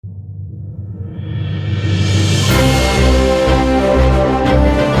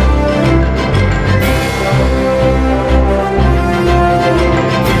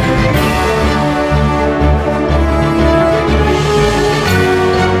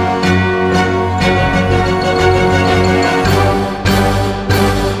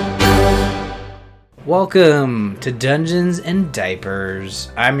Welcome to Dungeons and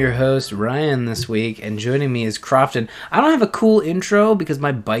Diapers. I'm your host, Ryan, this week, and joining me is Crofton. I don't have a cool intro because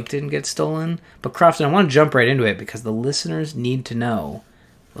my bike didn't get stolen, but Crofton, I want to jump right into it because the listeners need to know.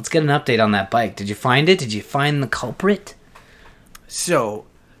 Let's get an update on that bike. Did you find it? Did you find the culprit? So,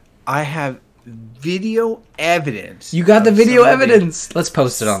 I have video evidence. You got the video evidence. Let's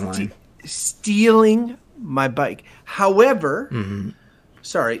post it online. Stealing my bike. However,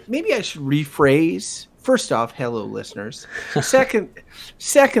 sorry, maybe I should rephrase. First off, hello, listeners.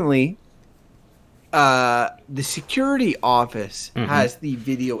 Secondly, the security office has the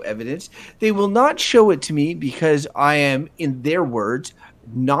video evidence. They will not show it to me because I am, in their words,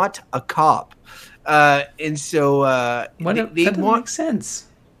 not a cop. And so That doesn't make sense.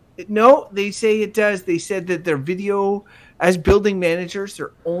 No, they say it does. They said that their video, as building managers,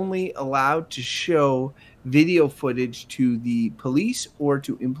 they're only allowed to show video footage to the police or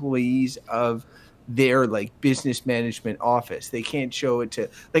to employees of their business management office. They can't show it to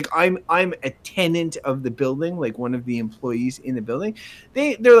I'm a tenant of the building, like one of the employees in the building.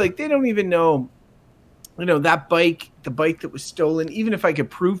 They're like, they don't even know, that bike, the bike that was stolen, even if I could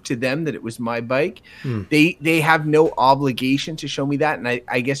prove to them that it was my bike, they have no obligation to show me that. And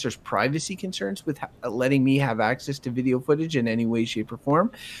I guess there's privacy concerns with letting me have access to video footage in any way, shape, or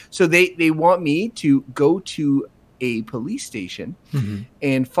form. So they want me to go to a police station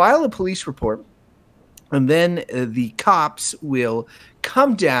and file a police report. And then the cops will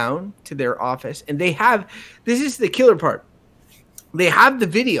come down to their office and this is the killer part. They have the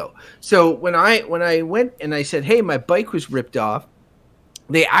video. So when I went and I said, hey, my bike was ripped off,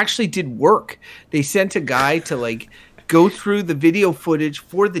 they actually did work. They sent a guy to go through the video footage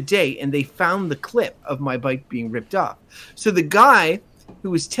for the day, and they found the clip of my bike being ripped off. So the guy who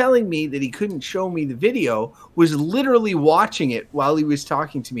was telling me that he couldn't show me the video was literally watching it while he was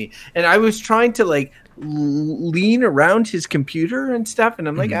talking to me. And I was trying to lean around his computer and stuff. And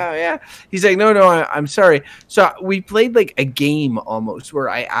I'm like, oh yeah. He's like, no, I'm sorry. So we played a game almost where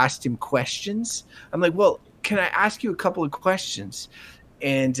I asked him questions. I'm like, well, can I ask you a couple of questions?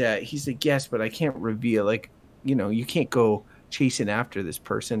 And he's like, yes, but I can't reveal, you can't go chasing after this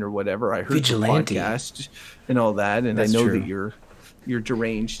person or whatever. I heard Vigilante. the podcast and all that. And That's I know true. that you're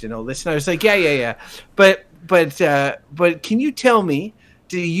deranged and all this. And I was like, yeah. But can you tell me,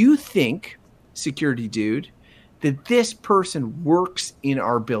 do you think, security dude, that this person works in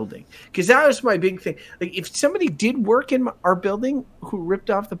our building? Because that was my big thing. If somebody did work in our building who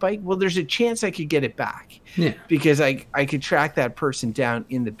ripped off the bike, well, there's a chance I could get it back. Yeah. Because I could track that person down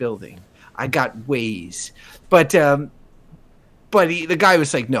in the building. I got ways. But the guy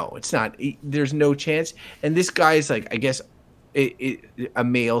was like, no, it's not. There's no chance. And this guy is I guess, a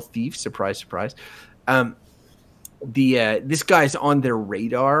male thief. Surprise, surprise. This guy's on their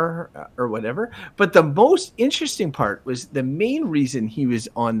radar or whatever. But the most interesting part was the main reason he was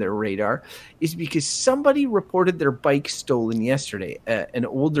on their radar is because somebody reported their bike stolen yesterday. An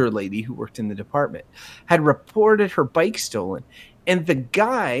older lady who worked in the department had reported her bike stolen. And the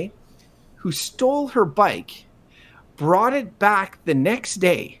guy who stole her bike brought it back the next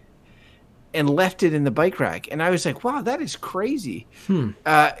day and left it in the bike rack. And I was like, wow, that is crazy. And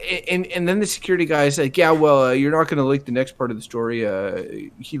then the security guy is like, yeah, well, you're not going to like the next part of the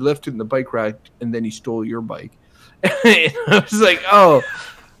story. He left it in the bike rack and then he stole your bike. And I was like, oh.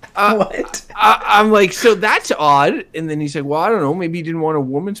 What? I'm like, so that's odd. And then he's like, well, I don't know. Maybe he didn't want a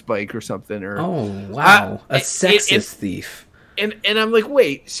woman's bike or something. Or wow. A sexist thief. And I'm like,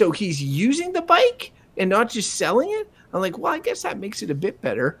 wait, so he's using the bike and not just selling it? I'm like, well, I guess that makes it a bit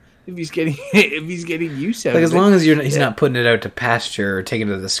better. If he's getting use out of it. As long as he's not putting it out to pasture or taking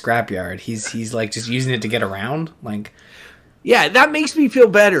it to the scrapyard, he's just using it to get around. Yeah, that makes me feel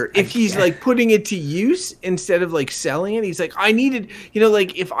better. If he's putting it to use instead of selling it, he's like, I needed,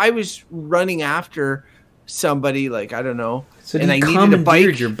 if I was running after somebody, I don't know, so and I needed a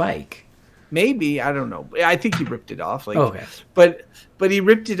bike, your bike. Maybe, I don't know. I think he ripped it off. Okay. But he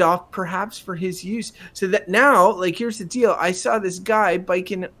ripped it off perhaps for his use. So that now, here's the deal. I saw this guy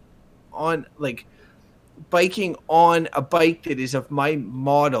biking on a bike that is of my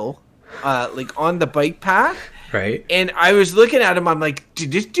model, on the bike path. Right. And I was looking at him. I'm like,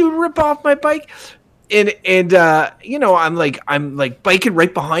 did this dude rip off my bike? And I'm biking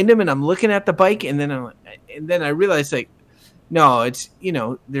right behind him, and I'm looking at the bike, and then I realized no, it's,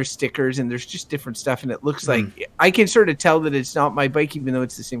 there's stickers and there's just different stuff. And it looks like I can sort of tell that it's not my bike, even though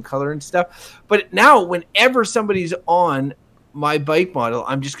it's the same color and stuff. But now whenever somebody's on my bike model,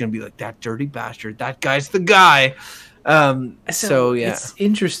 I'm just going to be like, that dirty bastard, that guy's the guy. So yeah, it's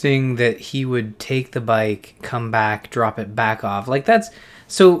interesting that he would take the bike, come back, drop it back off.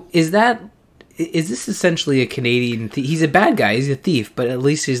 Is is this essentially a Canadian he's a bad guy, he's a thief, but at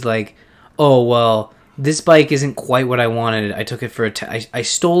least he's like, oh well, this bike isn't quite what I wanted. I took it for I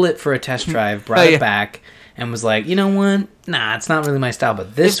stole it for a test drive, brought it back, and was like, you know what? Nah, it's not really my style,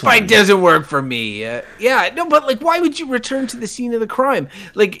 but this bike doesn't work for me. But like, why would you return to the scene of the crime?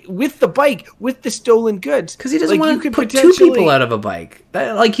 Like, with the bike, with the stolen goods. Because he doesn't want to put two people out of a bike.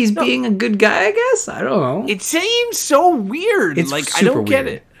 Like, he's being a good guy, I guess? I don't know. It seems so weird. It's like, super I don't get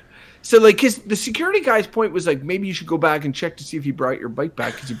weird. it. So, like, because the security guy's point was like, maybe you should go back and check to see if he brought your bike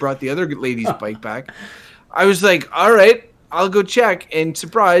back because he brought the other lady's bike back. I was like, all right, I'll go check. And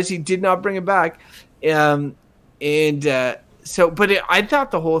surprise, he did not bring it back. I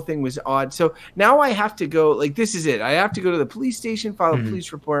thought the whole thing was odd. So now I have to go, like, this is it. I have to go to the police station, file a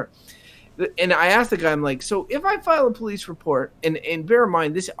police report. And I asked the guy, I'm like, so if I file a police report, and bear in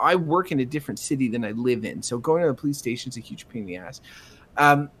mind, I work in a different city than I live in. So going to the police station is a huge pain in the ass.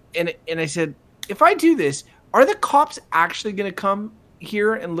 And I said, if I do this, are the cops actually going to come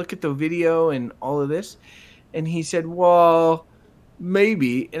here and look at the video and all of this? And he said, well,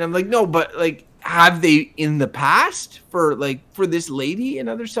 maybe. And I'm like, no, but like, have they in the past for this lady and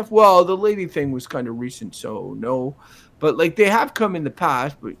other stuff? Well, the lady thing was kind of recent, so no. But like, they have come in the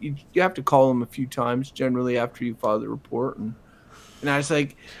past, but you have to call them a few times generally after you file the report. And I was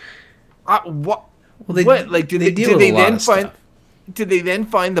like, what? Well, what? Like, did they then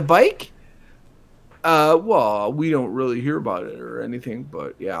find the bike? Well, we don't really hear about it or anything,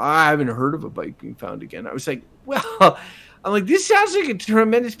 but yeah, I haven't heard of a bike being found again. I was like, well, I'm like, this sounds like a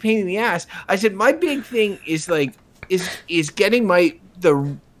tremendous pain in the ass. I said, my big thing is like, is getting my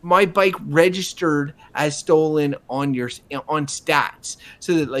bike registered as stolen on stats,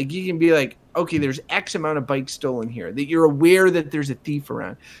 so that like you can be like, okay, there's X amount of bikes stolen here, that you're aware that there's a thief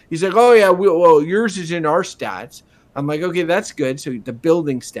around. He's like, oh yeah, well, yours is in our stats. I'm like, okay, that's good. So the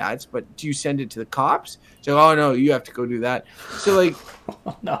building stats, but do you send it to the cops? So, oh no, you have to go do that. So like,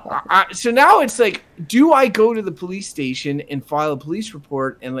 so now it's like, do I go to the police station and file a police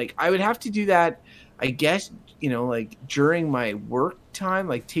report? And like, I would have to do that, I guess, like during my work time,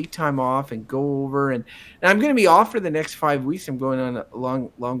 like take time off and go over. And I'm going to be off for the next 5 weeks. I'm going on a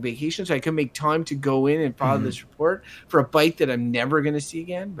long vacation, so I can make time to go in and file this report for a bike that I'm never going to see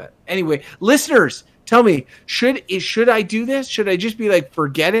again. But anyway, listeners, tell me, should I do this? Should I just be like,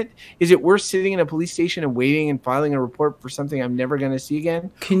 forget it? Is it worth sitting in a police station and waiting and filing a report for something I'm never going to see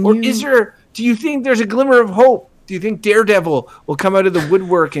again? Do you think there's a glimmer of hope? Do you think Daredevil will come out of the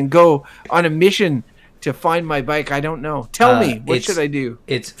woodwork and go on a mission to find my bike? I don't know. Tell me, what should I do?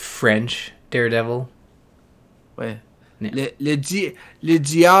 It's French Daredevil. Ouais. Le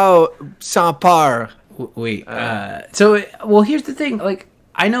diable sans part. Wait. Well, here's the thing. Like,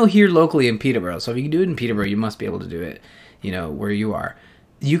 I know here locally in Peterborough, so if you can do it in Peterborough, you must be able to do it, where you are.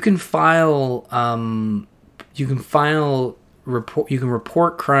 You can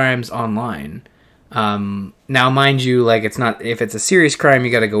report crimes online. Now, mind you, like, it's not, if it's a serious crime,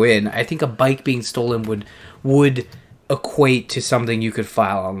 you got to go in. I think a bike being stolen would equate to something you could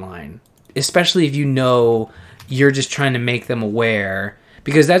file online, especially if you're just trying to make them aware,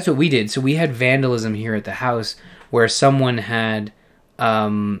 because that's what we did. So we had vandalism here at the house where someone had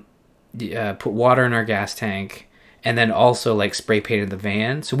put water in our gas tank and then also like spray painted the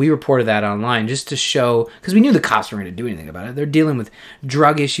van. So we reported that online just to show, because we knew the cops weren't going to do anything about it. They're dealing with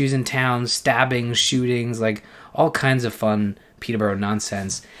drug issues in town, stabbings, shootings, like all kinds of fun Peterborough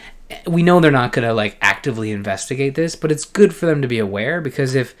nonsense. We know they're not going to like actively investigate this, but it's good for them to be aware,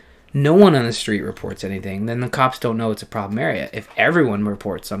 because if no one on the street reports anything, then the cops don't know it's a problem area. If everyone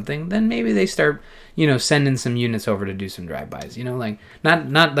reports something, then maybe they start, sending some units over to do some drive-bys, like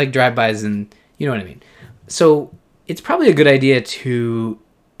not like drive-bys, and you know what I mean. So it's probably a good idea to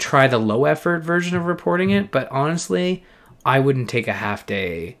try the low-effort version of reporting it, but honestly, I wouldn't take a half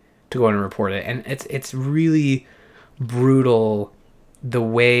day to go and report it. And it's really brutal the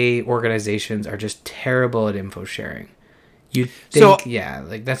way organizations are just terrible at info sharing. You think,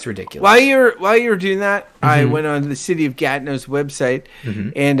 that's ridiculous. While you're doing that, I went on the City of Gatineau's website,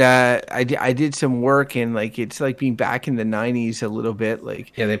 and I did some work, and like it's like being back in the 90s a little bit.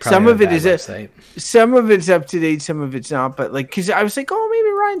 Like, yeah, they probably some of it is some of it's up to date, some of it's not. But like, because I was like, oh,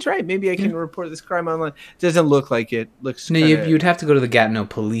 maybe Ryan's right. Maybe I can report this crime online. It doesn't look like it. Looks no. You'd have to go to the Gatineau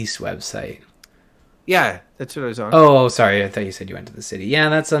Police website. Yeah, that's what I was on. Oh, sorry. I thought you said you went to the city. Yeah,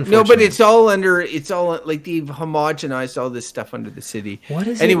 that's unfortunate. No, but it's all like they've homogenized all this stuff under the city. What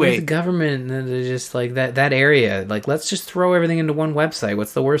is it with the government that is just like that area? Like, let's just throw everything into one website.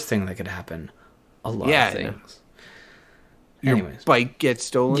 What's the worst thing that could happen? A lot of things. Your bike gets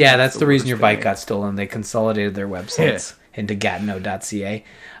stolen? Yeah, that's the reason your bike got stolen. They consolidated their websites into Gatineau.ca.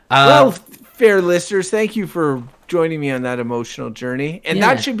 Well, fair, listeners. Thank you for joining me on that emotional journey. And Yeah.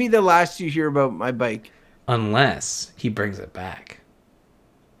 that should be the last you hear about my bike. Unless he brings it back.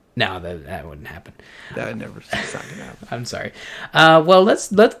 No, that wouldn't happen. That never. It's not gonna happen. I'm sorry. Well, let's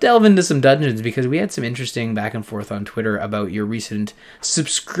delve into some dungeons because we had some interesting back and forth on Twitter about your recent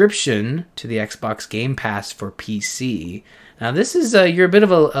subscription to the Xbox Game Pass for PC. Now, this is you're a bit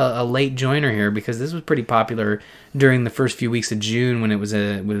of a late joiner here because this was pretty popular during the first few weeks of June when it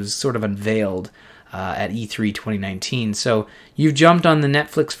was sort of unveiled at E3 2019. So you've jumped on the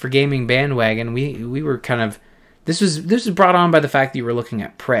Netflix for gaming bandwagon. We were kind of this was brought on by the fact that you were looking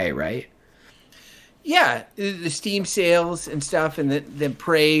at Prey, right? Yeah, the Steam sales and stuff, and then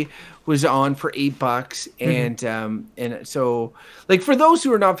Prey was on for $8, and so like for those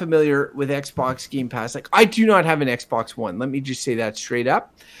who are not familiar with Xbox Game Pass, like I do not have an Xbox One. Let me just say that straight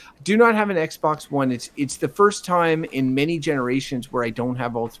up. I do not have an Xbox One. It's the first time in many generations where I don't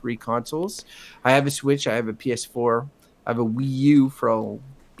have all three consoles. I have a Switch, I have a PS4, I have a Wii U for all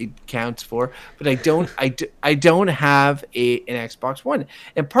it counts for, but I don't have an Xbox One,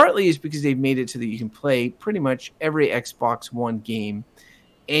 and partly is because they've made it so that you can play pretty much every Xbox One game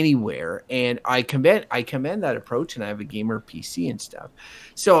anywhere, and I commend that approach, and I have a gamer PC and stuff.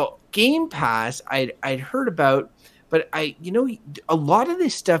 So Game Pass I'd heard about, but a lot of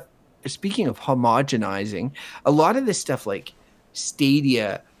this stuff, speaking of homogenizing, a lot of this stuff like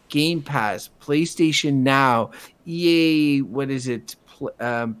Stadia, Game Pass, PlayStation Now, EA, what is it?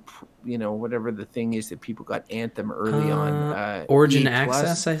 Whatever the thing is that people got Anthem early on. Origin EA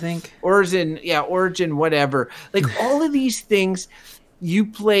Access, I think. Origin, whatever. Like all of these things, you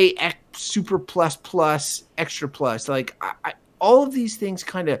play Super Plus, Extra Plus. Like all of these things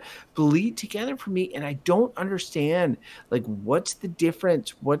kind of bleed together for me, and I don't understand. Like, what's the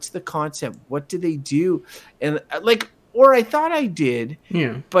difference? What's the concept? What do they do? And or I thought I did,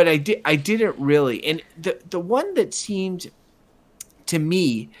 but I didn't really. And the one that seemed to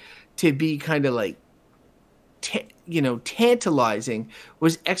me to be kind of like tantalizing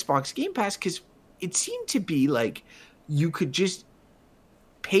was Xbox Game Pass, because it seemed to be like you could just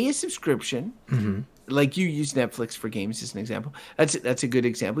pay a subscription. Like you use Netflix for games as an example. That's a good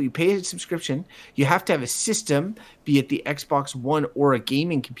example. You pay a subscription. You have to have a system, be it the Xbox One or a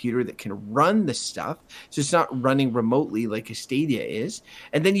gaming computer that can run the stuff. So it's not running remotely like a Stadia is.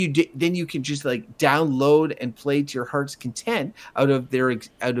 And then you can just like download and play to your heart's content out of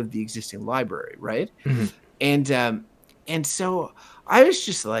the existing library, right? And so I was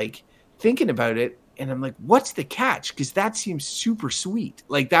just like thinking about it, and I'm like, what's the catch? Because that seems super sweet.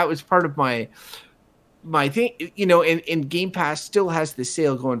 Like that was part of my thing, and Game Pass still has the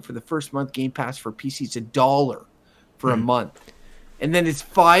sale going for the first month. Game Pass for PC, it's $1 for a month, and then it's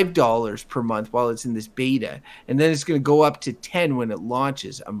 $5 per month while it's in this beta, and then it's going to go up to $10 when it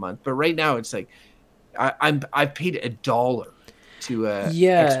launches a month. But right now it's like I've paid $1 to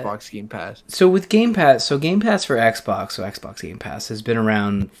Xbox Game Pass. So with Game Pass, Game Pass for Xbox, so Xbox Game Pass has been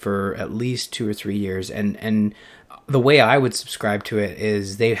around for at least 2 or 3 years, and the way I would subscribe to it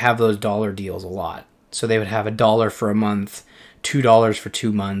is they have those dollar deals a lot. So they would have $1 for a month, $2 for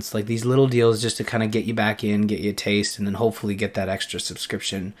 2 months, like these little deals just to kind of get you back in, get you a taste, and then hopefully get that extra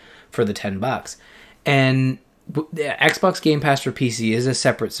subscription for the $10. And the Xbox Game Pass for PC is a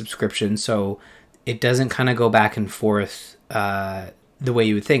separate subscription, so it doesn't kind of go back and forth the way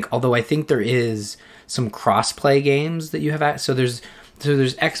you would think. Although I think there is some cross-play games that you have. So there's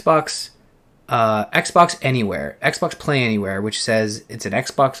Xbox Anywhere, Xbox Play Anywhere, which says it's an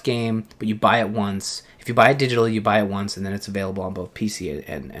Xbox game, but you buy it once. If you buy it digitally, you buy it once, and then it's available on both PC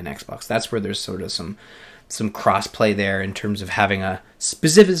and Xbox. That's where there's sort of some cross-play there in terms of having a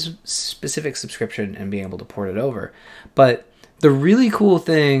specific subscription and being able to port it over. But the really cool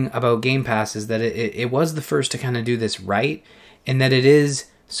thing about Game Pass is that it was the first to kind of do this right, and that it is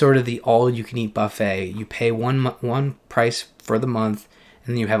sort of the all-you-can-eat buffet. You pay one price for the month,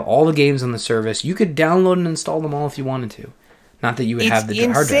 and then you have all the games on the service. You could download and install them all if you wanted to. Not that you would have the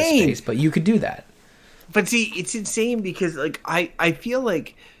hard drive space, but you could do that. But see, it's insane because like I feel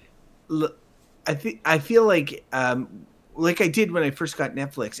like like I did when I first got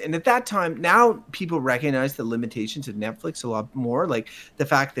Netflix. And at that time, now people recognize the limitations of Netflix a lot more. Like the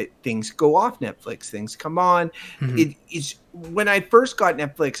fact that things go off Netflix, things come on. It's when I first got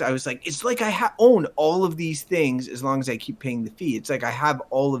Netflix, I was like, it's like I own all of these things as long as I keep paying the fee. It's like I have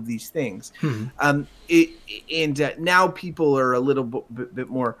all of these things. Now people are a little bit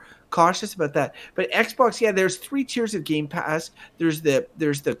more cautious about that. But Xbox, there's 3 tiers of Game Pass. There's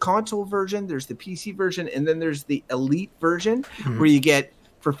the console version, there's the PC version, and then there's the Elite version where you get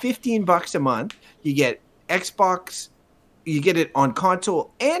for $15 a month, you get Xbox you get it on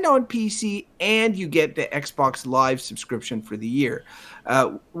console and on PC, and you get the Xbox Live subscription for the year,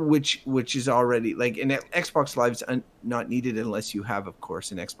 which is already like an Xbox Live's not needed unless you have, of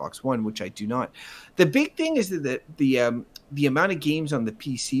course, an Xbox One, which I do not. The big thing is that the amount of games on the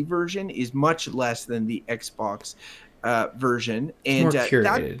PC version is much less than the Xbox version, and more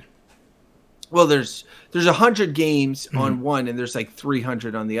curated. Well, there's 100 games on one, and there's like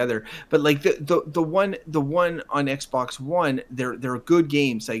 300 on the other. But like the one on Xbox One, they're good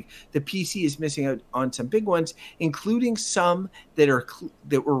games. Like the PC is missing out on some big ones, including some that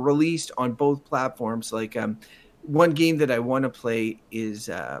were released on both platforms. Like one game that I want to play is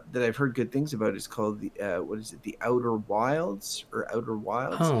that I've heard good things about is called the Outer Wilds or Outer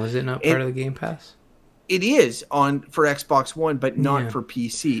Wilds. Oh, is it not part of the Game Pass? It is for Xbox One, but not for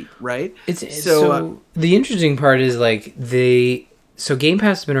PC, right? So the interesting part is like Game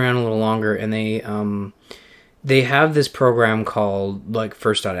Pass has been around a little longer, and they have this program called like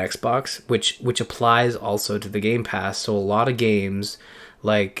First on Xbox, which applies also to the Game Pass. So a lot of games,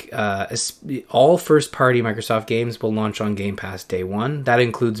 like all first party Microsoft games, will launch on Game Pass day one. That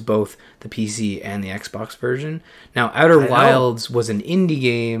includes both the PC and the Xbox version. Now, Outer Wilds was an indie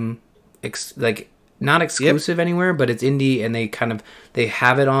game, not exclusive anywhere, but it's indie, and they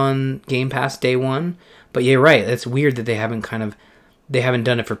have it on Game Pass day one. But you're right, it's weird that they haven't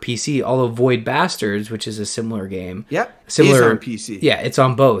done it for PC. Although Void Bastards, which is a similar game, is on PC. Yeah, it's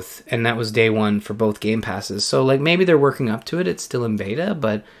on both, and that was day one for both Game Passes. So like maybe they're working up to it. It's still in beta,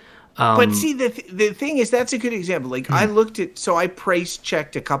 but see the thing is, that's a good example. Like I price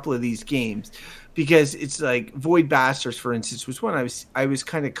checked a couple of these games because it's like Void Bastards, for instance, was one I was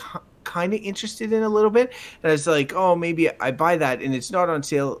kind of interested in a little bit, and I was like, oh, maybe I buy that, and it's not on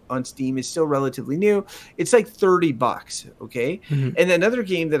sale on Steam. It's still relatively new. It's like $30, okay? And another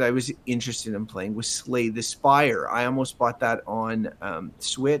game that I was interested in playing was Slay the Spire. I almost bought that on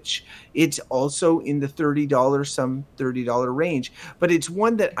Switch. It's also in the $30 range, but it's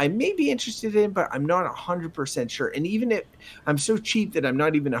one that I may be interested in, but I'm not 100% sure. And even if I'm so cheap that I'm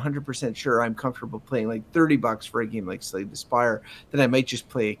not even 100% sure I'm comfortable playing like $30 for a game like Slay the Spire, that I might just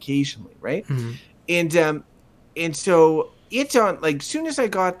play occasionally, right? And so it's on, like, soon as I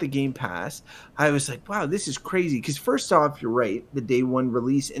got the Game Pass, I was like, wow, this is crazy. Because first off, you're right, the day one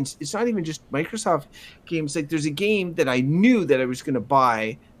release, and it's not even just Microsoft games. Like, there's a game that I knew that I was going to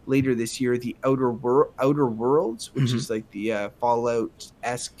buy later this year, the Outer Worlds, which is like the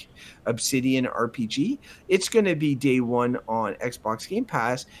Fallout-esque Obsidian RPG. It's going to be day one on Xbox Game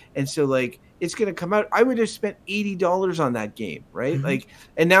Pass, and so like it's going to come out. I would have spent $80 on that game, right? Like,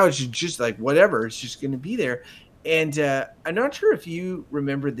 and now it's just like whatever. It's just going to be there, and I'm not sure if you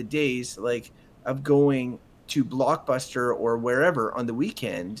remember the days like of going to Blockbuster or wherever on the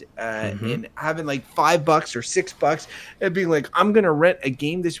weekend and having like $5 or $6 and being like, I'm going to rent a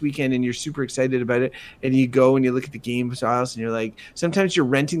game this weekend, and you're super excited about it. And you go and you look at the game files, and you're like, sometimes you're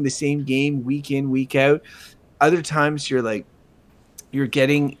renting the same game week in, week out. Other times you're like, you're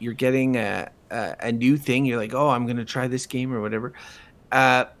getting a new thing. You're like, oh, I'm going to try this game or whatever.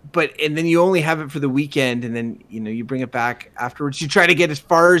 And then you only have it for the weekend, and then, you bring it back afterwards. You try to get as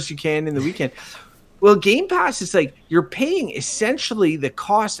far as you can in the weekend. Well, Game Pass is like you're paying essentially the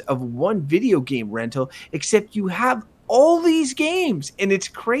cost of one video game rental, except you have all these games, and it's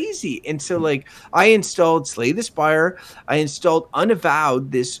crazy. And so, like, I installed Slay the Spire, I installed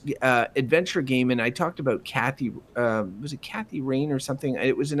Unavowed, this adventure game, and I talked about Kathy. Was it Kathy Rain or something?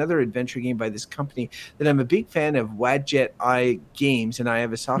 It was another adventure game by this company that I'm a big fan of, Wadjet Eye Games, and I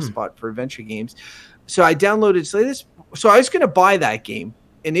have a soft spot for adventure games. So I downloaded Slay this. So I was going to buy that game,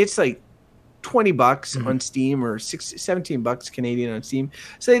 and it's like $20 on Steam, or $17 Canadian on Steam.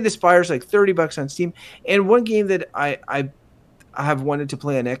 Slay the Spire is like $30 on Steam. And one game that I have wanted to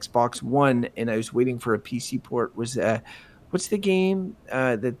play on Xbox One, and I was waiting for a PC port, was what's the game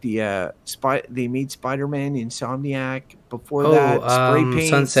that they made Spider-Man Insomniac before that? Spray paint.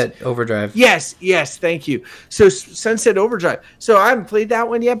 Sunset Overdrive. Yes, thank you. So Sunset Overdrive. So I haven't played that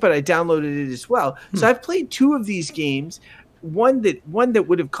one yet, but I downloaded it as well. So I've played two of these games. One that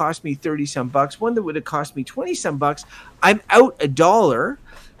would have cost me $30-some, one that would have cost me $20-some. I'm out $1,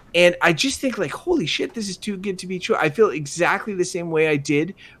 and I just think like, holy shit, this is too good to be true. I feel exactly the same way I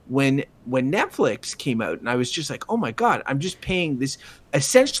did when Netflix came out, and I was just like, oh my god, I'm just paying this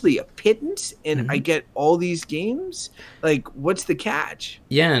essentially a pittance, and I get all these games. Like, what's the catch?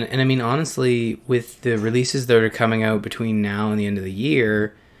 Yeah, and I mean, honestly, with the releases that are coming out between now and the end of the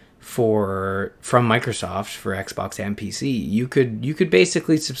year, from Microsoft for Xbox and PC, you could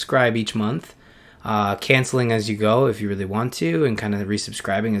basically subscribe each month canceling as you go if you really want to, and kind of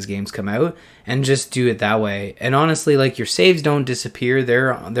resubscribing as games come out, and just do it that way. And honestly, like, your saves don't disappear.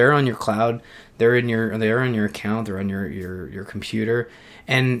 They're on your cloud. They're on your account. They're on your computer.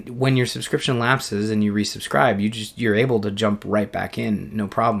 And when your subscription lapses and you resubscribe, you're able to jump right back in, no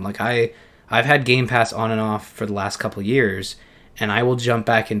problem. Like, I've had Game Pass on and off for the last couple of years, and I will jump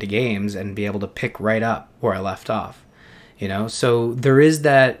back into games and be able to pick right up where I left off. So there is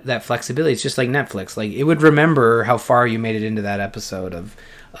that flexibility. It's just like Netflix. Like, it would remember how far you made it into that episode of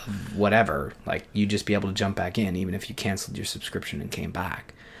whatever. Like, you'd just be able to jump back in even if you canceled your subscription and came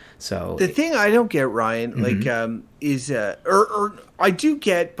back. So the thing I don't get, Ryan, is or I do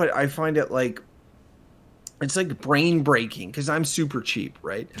get, but I find it like it's like brain breaking because I'm super cheap,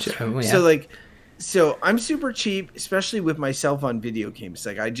 right? Oh, yeah. So I'm super cheap, especially with myself on video games.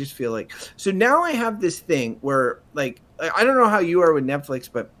 Like, I just feel like, so now I have this thing where, like, I don't know how you are with Netflix,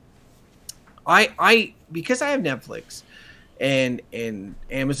 but I because I have Netflix and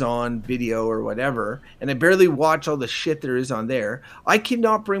Amazon Video or whatever, and I barely watch all the shit there is on there, I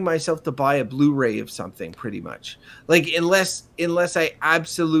cannot bring myself to buy a Blu-ray of something, pretty much. Like, unless I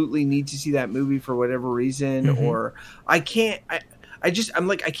absolutely need to see that movie for whatever reason, or I can't. I'm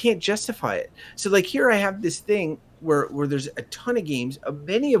like, I can't justify it. So, like, here I have this thing where there's a ton of games,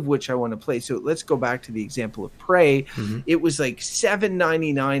 many of which I want to play. So let's go back to the example of Prey. It was like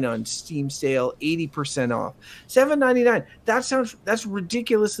 $7.99 on Steam sale, 80% off. $7.99. That's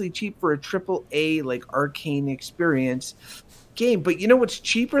ridiculously cheap for a AAA like Arcane experience game. But you know what's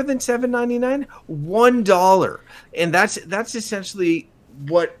cheaper than $7.99? $1, and that's essentially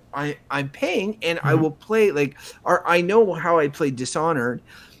what I'm paying, and I will play I know how I play Dishonored.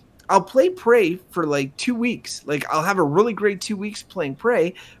 I'll play Prey for like 2 weeks. Like, I'll have a really great 2 weeks playing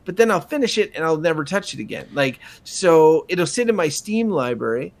Prey, but then I'll finish it and I'll never touch it again. Like, so it'll sit in my Steam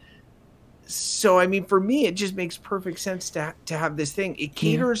library. So, I mean, for me, it just makes perfect sense to have this thing. It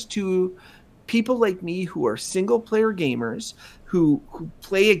caters to people like me who are single player gamers who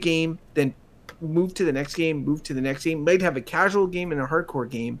play a game, then move to the next game, might have a casual game and a hardcore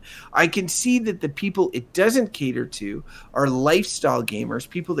game. I can see that the people it doesn't cater to are lifestyle gamers,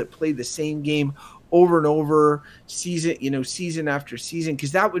 people that play the same game over and over, season after season,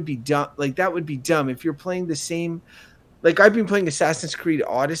 because that would be dumb. Like, that would be dumb if you're playing the same. Like, I've been playing Assassin's Creed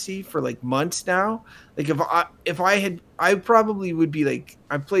Odyssey for like months now. Like, I probably would be like,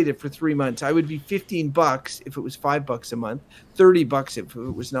 I played it for 3 months. I would be $15 if it was $5 a month, $30 if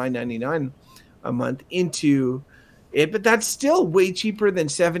it was $9.99 a month into it, but that's still way cheaper than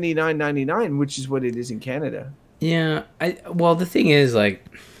 $79.99, which is what it is in Canada. Yeah, well, the thing is, like,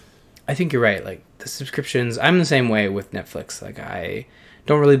 I think you're right. Like, the subscriptions, I'm the same way with Netflix. Like, I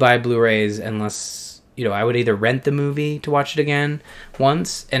don't really buy Blu-rays unless, I would either rent the movie to watch it again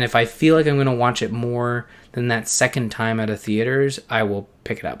once, and if I feel like I'm going to watch it more than that second time at a theaters, I will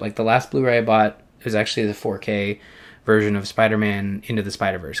pick it up. Like, the last Blu-ray I bought was actually the 4K version of Spider-Man Into the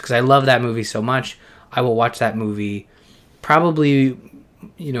Spider-Verse, because I love that movie so much. I will watch that movie probably,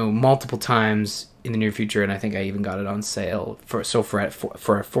 multiple times in the near future, and I think I even got it on sale for a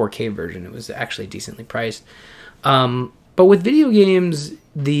 4K version. It was actually decently priced. But with video games,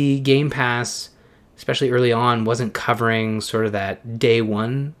 the Game Pass, especially early on, wasn't covering sort of that day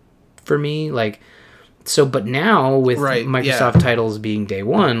one for me. Like, so, but now with Microsoft titles being day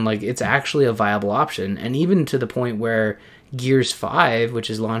one, like, it's actually a viable option. And even to the point where Gears 5,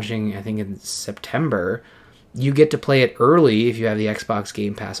 which is launching, I think, in September, you get to play it early if you have the Xbox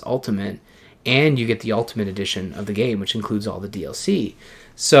Game Pass Ultimate, and you get the Ultimate Edition of the game, which includes all the DLC.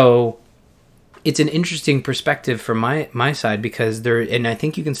 So it's an interesting perspective from my side, because and I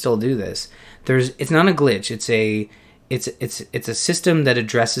think you can still do this. It's not a glitch. It's a system that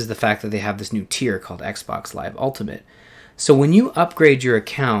addresses the fact that they have this new tier called Xbox Live Ultimate. So when you upgrade your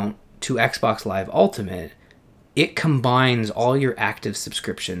account to Xbox Live Ultimate, it combines all your active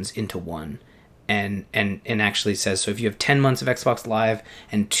subscriptions into one, and actually says, so if you have 10 months of Xbox Live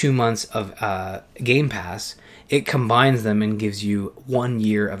and 2 months of Game Pass, it combines them and gives you 1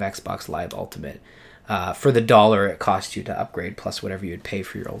 year of Xbox Live Ultimate for the $1 it costs you to upgrade, plus whatever you'd pay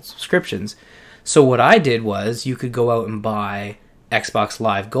for your old subscriptions. So what I did was, you could go out and buy Xbox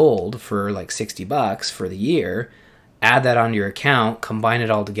Live Gold for like $60 for the year, add that onto your account, combine it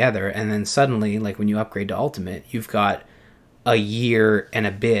all together, and then suddenly, like, when you upgrade to Ultimate, you've got a year and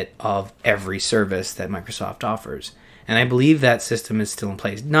a bit of every service that Microsoft offers. And I believe that system is still in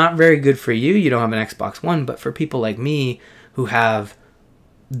place. Not very good for you. You don't have an Xbox One, but for people like me who have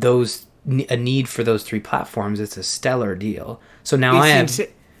a need for those three platforms, it's a stellar deal. So now I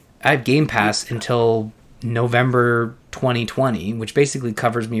have Game Pass until November 2020, which basically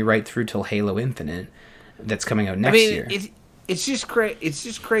covers me right through till Halo Infinite, that's coming out next year. It's just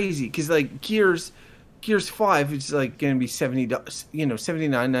crazy because like Gears 5 is like going to be $70,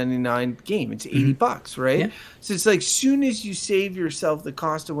 $79.99 game. It's $80, right? Yeah. So it's like soon as you save yourself the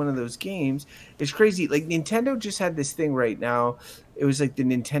cost of one of those games, it's crazy. Like Nintendo just had this thing right now. It was like the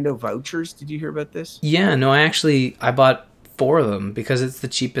Nintendo vouchers. Did you hear about this? Yeah, no, I bought 4 of them because it's the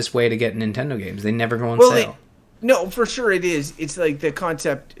cheapest way to get Nintendo games. They never go on sale. No, for sure it is. It's like the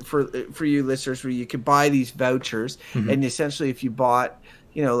concept for you listeners where you could buy these vouchers, and essentially if you bought,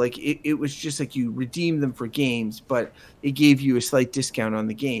 like it was just like you redeemed them for games, but it gave you a slight discount on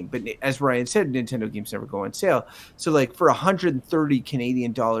the game. But as Ryan said, Nintendo games never go on sale. So like for 130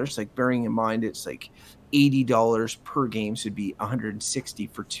 Canadian dollars, like bearing in mind it's like $80 per game, so it'd be 160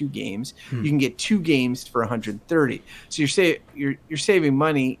 for 2 games. You can get 2 games for 130. So you're saving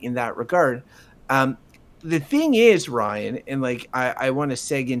money in that regard. The thing is, Ryan, and like I want to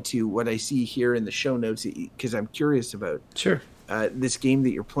seg into what I see here in the show notes because I'm curious about this game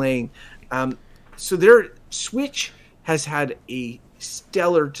that you're playing. So their Switch has had a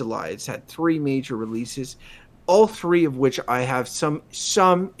stellar July. It's had 3 major releases, all 3 of which I have some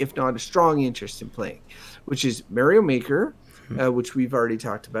if not a strong interest in playing, which is Mario Maker, which we've already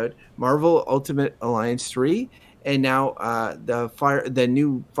talked about, Marvel Ultimate Alliance 3, and now the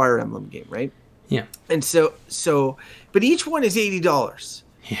new Fire Emblem game, right? Yeah. And so, but each one is $80.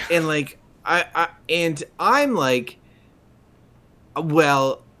 Yeah. And like, I'm like,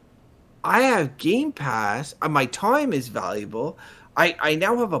 well, I have Game Pass. My time is valuable. I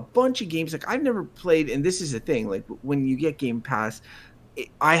now have a bunch of games. Like I've never played, and this is the thing, like when you get Game Pass,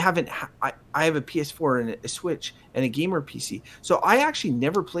 I have a PS4 and a Switch and a gamer PC. So I actually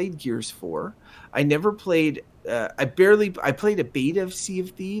never played Gears 4. I never played, I played a beta of Sea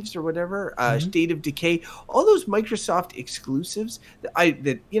of Thieves or whatever, State of Decay, all those Microsoft exclusives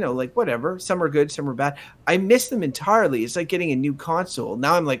like whatever, some are good, some are bad. I miss them entirely. It's like getting a new console.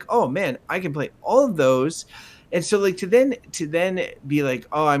 Now I'm like, oh man, I can play all of those. And so like to then be like,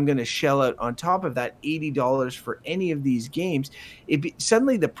 oh, I'm going to shell out on top of that $80 for any of these games.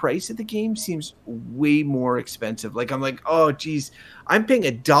 Suddenly the price of the game seems way more expensive. Like I'm like, oh geez, I'm paying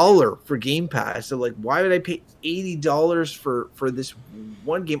 $1 for Game Pass. So like, why would I pay $80 for this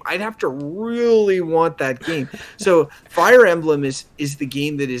one game? I'd have to really want that game. So Fire Emblem is the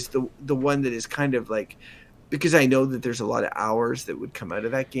game that is the one that is kind of like, because I know that there's a lot of hours that would come out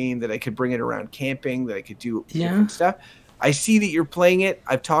of that game, that I could bring it around camping, that I could do different stuff. I see that you're playing it.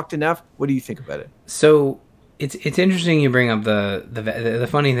 I've talked enough. What do you think about it? So it's interesting you bring up the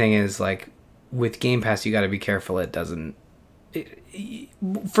funny thing is, like, with Game Pass, you got to be careful it doesn't.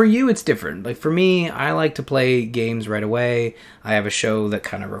 For you, it's different. Like for me, I like to play games right away. I have a show that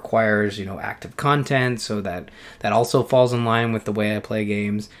kind of requires active content, so that also falls in line with the way I play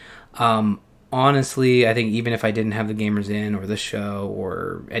games. Honestly, I think even if I didn't have the Gamers In or the show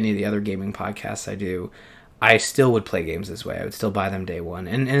or any of the other gaming podcasts I do, I still would play games this way. I would still buy them day one.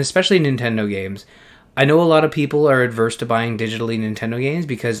 And especially Nintendo games. I know a lot of people are adverse to buying digitally Nintendo games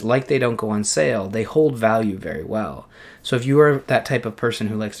because, like, they don't go on sale. They hold value very well. So if you are that type of person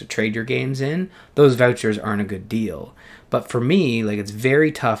who likes to trade your games in, those vouchers aren't a good deal. But for me, like, it's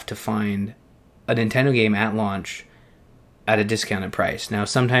very tough to find a Nintendo game at launch at a discounted price. Now,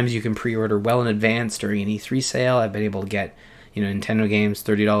 sometimes you can pre-order well in advance during an E3 sale. I've been able to get, Nintendo games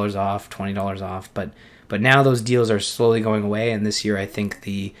 $30 off, $20 off, but now those deals are slowly going away, and this year I think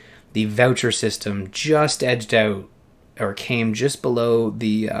the voucher system just edged out, or came just below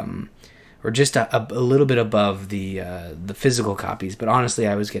the or just a little bit above the physical copies. But honestly,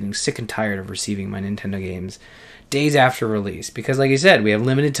 I was getting sick and tired of receiving my Nintendo games days after release, because like I said, we have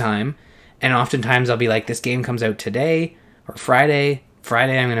limited time, and oftentimes I'll be like, this game comes out today or Friday,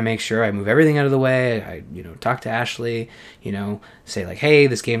 I'm going to make sure I move everything out of the way. I, talk to Ashley, say like, hey,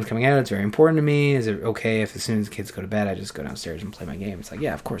 this game's coming out. It's very important to me. Is it okay if as soon as the kids go to bed, I just go downstairs and play my game? It's like,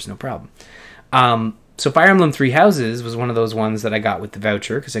 yeah, of course, no problem. So Fire Emblem Three Houses was one of those ones that I got with the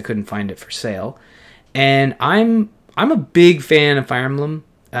voucher because I couldn't find it for sale. And I'm a big fan of Fire Emblem,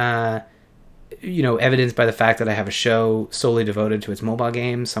 evidenced by the fact that I have a show solely devoted to its mobile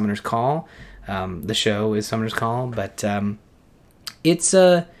game, Summoner's Call. The show is Summoner's Call, but it's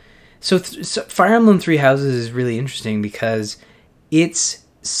so Fire Emblem Three Houses is really interesting because it's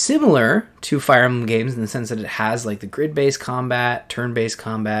similar to Fire Emblem games in the sense that it has like the grid-based combat, turn-based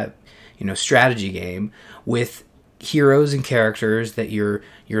combat, strategy game with heroes and characters that you're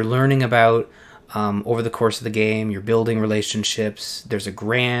learning about over the course of the game. You're building relationships. There's a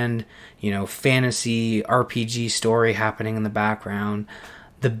grand, fantasy RPG story happening in the background.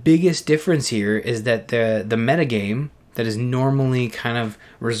 The biggest difference here is that the metagame that is normally kind of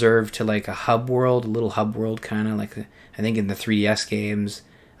reserved to like a hub world, a little hub world, kind of like I think in the 3DS games,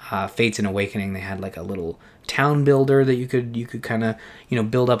 Fates and Awakening, they had like a little town builder that you could kind of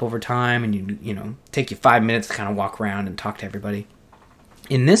build up over time, and take you 5 minutes to kind of walk around and talk to everybody.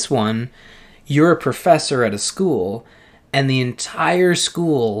 In this one, you're a professor at a school, and the entire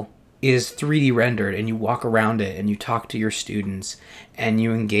school is 3D rendered, and you walk around it and you talk to your students and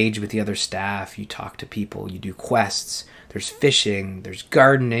you engage with the other staff, you talk to people, you do quests, there's fishing, there's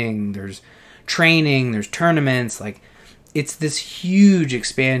gardening, there's training, there's tournaments. Like, it's this huge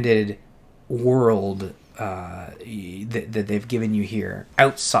expanded world that they've given you here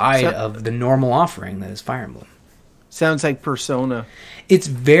outside of the normal offering that is Fire Emblem. Sounds like Persona. It's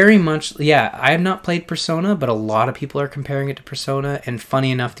very much, yeah, I have not played Persona, but a lot of people are comparing it to Persona, and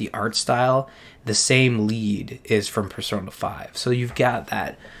funny enough, the art style, the same lead is from Persona 5. So you've got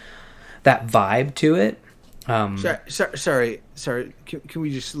that vibe to it. Sorry. Can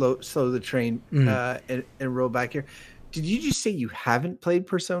we just slow the train and roll back here? Did you just say you haven't played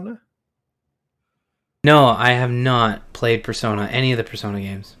Persona? No, I have not played Persona, any of the Persona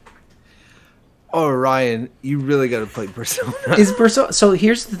games. Oh, Ryan, you really got to play Persona. So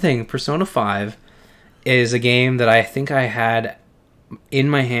here's the thing. Persona 5 is a game that I think I had in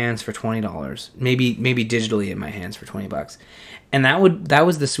my hands for $20. Maybe digitally in my hands for $20. And that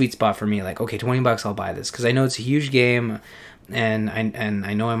was the sweet spot for me. Like, okay, $20, I'll buy this. Because I know it's a huge game, and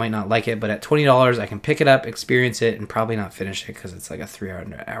I know I might not like it, but at $20, I can pick it up, experience it, and probably not finish it because it's like a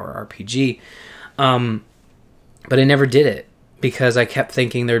 3-hour RPG. But I never did it, because I kept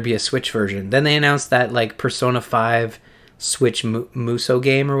thinking there'd be a Switch version. Then they announced that like Persona 5 Switch Muso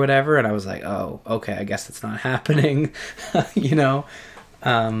game or whatever, and I was like, oh, okay, I guess it's not happening. I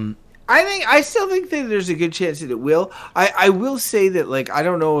still think that there's a good chance that it will. I will say that, like, I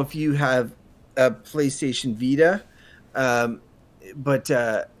don't know if you have a PlayStation Vita,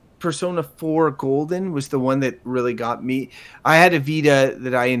 but Persona 4 Golden was the one that really got me. I had a Vita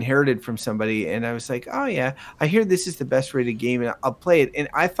that I inherited from somebody, and I was like, oh yeah, I hear this is the best rated game, and I'll play it. And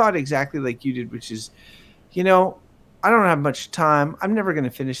I thought exactly like you did, which is, I don't have much time. I'm never going to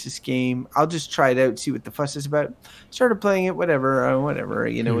finish this game. I'll just try it out, see what the fuss is about. Started playing it, whatever.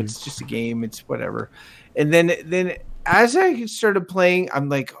 It's just a game. It's whatever. And then as I started playing, I'm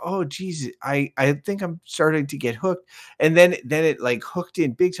like, oh, geez, I think I'm starting to get hooked. And then it like hooked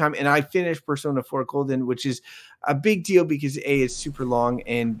in big time. And I finished Persona 4 Golden, which is a big deal because A, it's super long,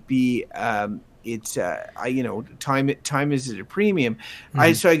 and B, it's time is at a premium.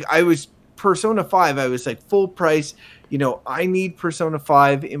 I was Persona 5, I was like full price. I need Persona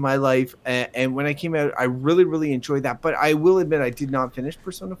 5 in my life. And when I came out, I really, really enjoyed that. But I will admit, I did not finish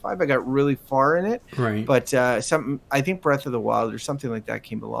Persona 5. I got really far in it. Right. But I think Breath of the Wild or something like that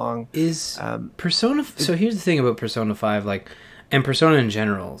came along. Persona... So here's the thing about Persona 5, like, and Persona in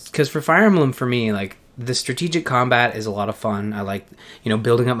general. Because for Fire Emblem, for me, like, the strategic combat is a lot of fun. I like,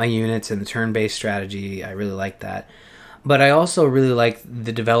 building up my units and the turn-based strategy. I really like that. But I also really like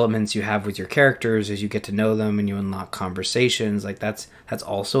the developments you have with your characters as you get to know them and you unlock conversations. Like, that's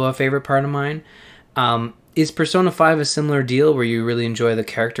also a favorite part of mine. Is Persona 5 a similar deal where you really enjoy the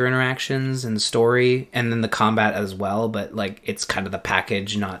character interactions and the story and then the combat as well, but like it's kind of the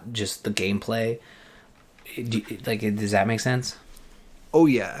package, not just the gameplay? Does that make sense? Oh,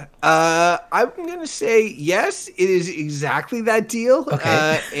 yeah. I'm going to say yes, it is exactly that deal.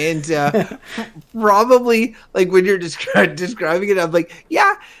 Okay. And probably, like, when you're describing it, I'm like,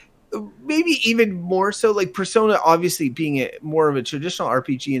 yeah, maybe even more so. Like, Persona, obviously, being more of a traditional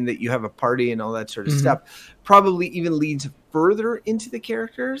RPG in that you have a party and all that sort of stuff, probably even leads further into the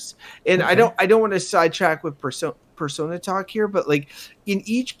characters. And okay. I don't want to sidetrack with Persona talk here, but like in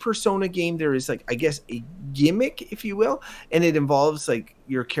each Persona game there is like, I guess, a gimmick, if you will, and it involves like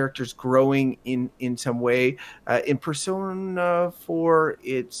your characters growing in some way. In Persona 4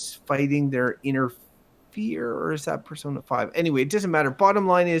 it's fighting their inner fear, or is that Persona 5? Anyway, it doesn't matter. Bottom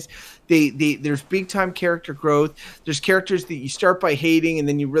line is there's big time character growth. There's characters that you start by hating and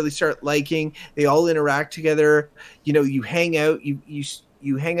then you really start liking. They all interact together. You hang out,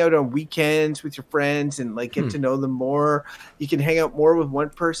 you hang out on weekends with your friends and like get to know them more. You can hang out more with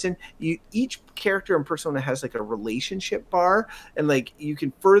one person. Each character in Persona has like a relationship bar, and like you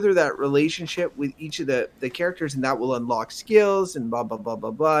can further that relationship with each of the characters, and that will unlock skills and blah blah blah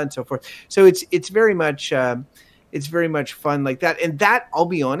blah blah and so forth. So it's very much fun like that. And that, I'll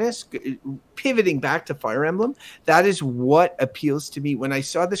be honest, pivoting back to Fire Emblem, that is what appeals to me. When I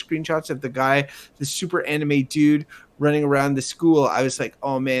saw the screenshots of the super anime dude running around the school, I was like,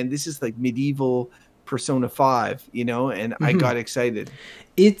 oh man, this is like medieval Persona 5, you know, and I got excited.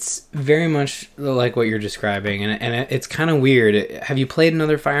 It's very much like what you're describing, and it's kind of weird. Have you played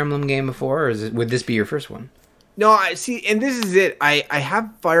another Fire Emblem game before, or would this be your first one? No, I see, and this is it. I have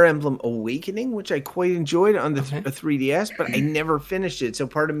Fire Emblem Awakening, which I quite enjoyed on the 3DS, but I never finished it. So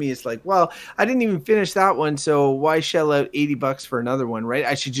part of me is like, well, I didn't even finish that one, so why shell out $80 for another one, right?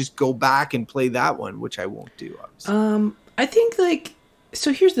 I should just go back and play that one, which I won't do, obviously. I think like,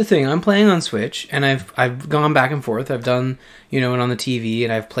 so here's the thing. I'm playing on Switch, and I've gone back and forth. I've done, you know, it on the TV,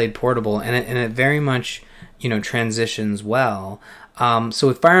 and I've played portable, and it very much, you know, transitions well. So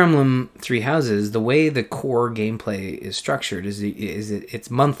with Fire Emblem Three Houses, the way the core gameplay is structured is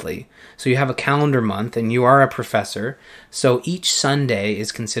it's monthly. So you have a calendar month, and you are a professor. So each Sunday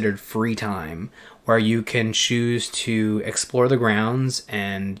is considered free time, where you can choose to explore the grounds,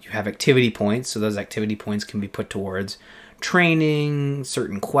 and you have activity points. So those activity points can be put towards training,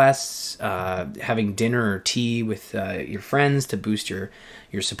 certain quests, having dinner or tea with your friends to boost your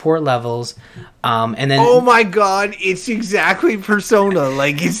support levels, and then oh my god, it's exactly Persona.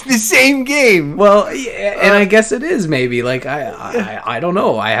 Like, it's the same game. Well, yeah, and I guess it is maybe like I don't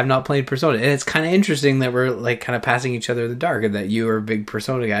know. I have not played Persona, and it's kind of interesting that we're like kind of passing each other in the dark, and that you are a big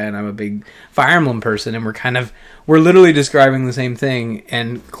Persona guy and I'm a big Fire Emblem person, and we're literally describing the same thing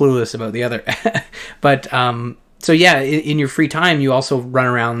and clueless about the other. But so yeah, in your free time, you also run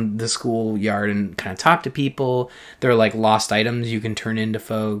around the schoolyard and kind of talk to people. There are like lost items you can turn into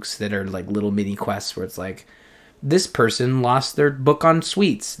folks that are like little mini quests where it's like, this person lost their book on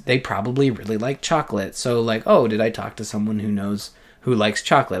sweets. They probably really like chocolate. So like, oh, did I talk to someone who likes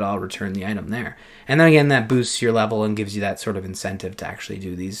chocolate? I'll return the item there. And then again, that boosts your level and gives you that sort of incentive to actually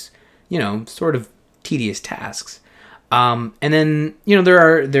do these, you know, sort of tedious tasks. And then, you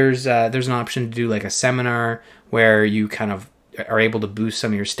know, there's an option to do like a seminar where you kind of are able to boost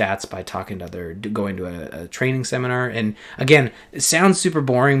some of your stats by going to a training seminar. And again, it sounds super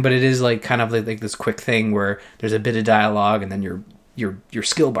boring, but it is like kind of like this quick thing where there's a bit of dialogue, and then your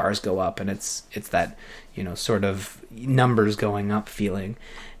skill bars go up, and it's that, you know, sort of numbers going up feeling.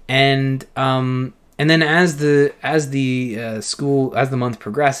 And then as the month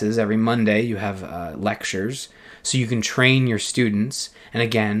progresses, every Monday you have lectures. So you can train your students. And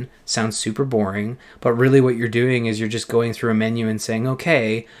again, sounds super boring, but really what you're doing is you're just going through a menu and saying,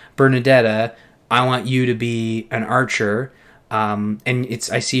 okay, Bernadetta, I want you to be an archer. And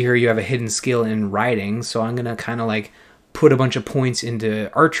I see here you have a hidden skill in riding. So I'm going to kind of like put a bunch of points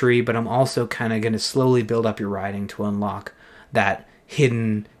into archery, but I'm also kind of going to slowly build up your riding to unlock that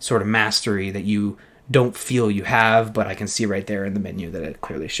hidden sort of mastery that you don't feel you have, but I can see right there in the menu that it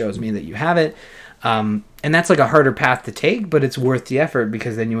clearly shows me that you have it. And that's like a harder path to take, but it's worth the effort,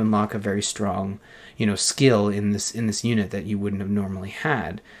 because then you unlock a very strong, you know, skill in this unit that you wouldn't have normally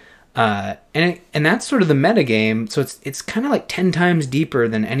had. And that's sort of the meta game. So it's kind of like 10 times deeper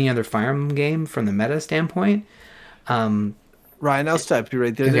than any other Fire Emblem game from the meta standpoint. Ryan, I'll stop you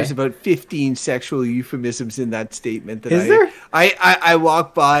right there. Okay. There's about 15 sexual euphemisms in that statement. That Is there? I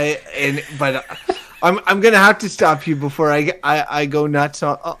walk by, but I'm gonna have to stop you before I go nuts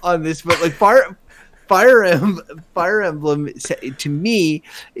on this. But like Fire Emblem, to me,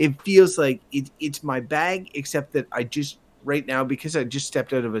 it feels like it's my bag, except that I just right now, because I just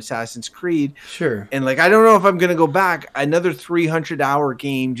stepped out of Assassin's Creed. Sure. And like, I don't know if I'm going to go back. Another 300-hour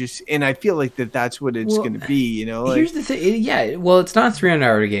game, and I feel like that's what it's going to be, you know? Like, here's the thing. Yeah, well, it's not a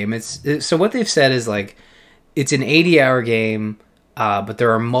 300-hour game. So what they've said is like, it's an 80-hour game, but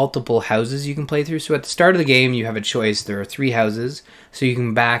there are multiple houses you can play through. So at the start of the game, you have a choice. There are 3 houses. So you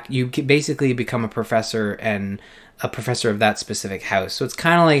can basically become a professor, and a professor of that specific house. So it's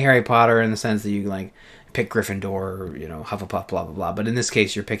kind of like Harry Potter in the sense that you like pick Gryffindor or, you know, Hufflepuff, blah, blah, blah. But in this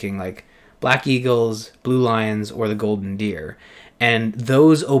case, you're picking like Black Eagles, Blue Lions, or the Golden Deer. And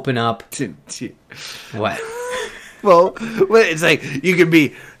those open up... What? Well, it's like you can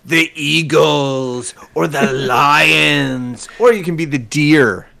be the Eagles or the Lions, or you can be the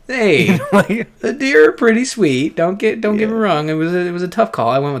deer. Hey, the deer are pretty sweet. Don't get me wrong. It was a tough call.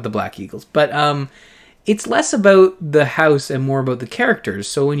 I went with the Black Eagles. But it's less about the house and more about the characters.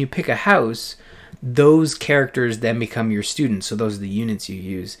 So when you pick a house, those characters then become your students. So those are the units you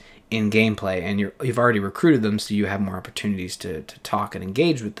use in gameplay, and you've already recruited them, so you have more opportunities to talk and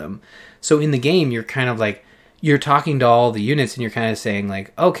engage with them. So in the game, you're kind of like, you're talking to all the units, and you're kind of saying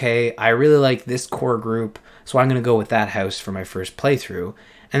like, okay, I really like this core group, so I'm going to go with that house for my first playthrough.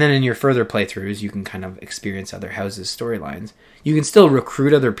 And then in your further playthroughs, you can kind of experience other houses' storylines. You can still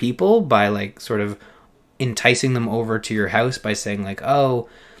recruit other people by like sort of enticing them over to your house by saying like, I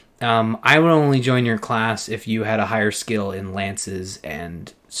would only join your class if you had a higher skill in lances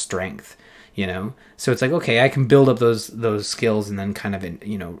and strength, you know? So it's like, okay, I can build up those skills and then kind of,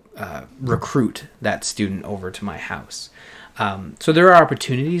 recruit that student over to my house. So there are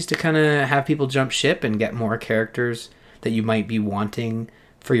opportunities to kind of have people jump ship and get more characters that you might be wanting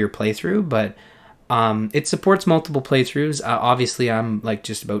for your playthrough, but it supports multiple playthroughs. Obviously, I'm like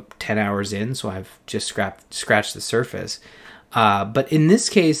just about 10 hours in, so I've just scratched the surface. But in this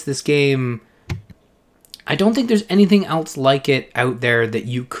case, this game, I don't think there's anything else like it out there that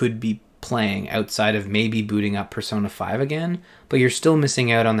you could be playing outside of maybe booting up Persona 5 again, but you're still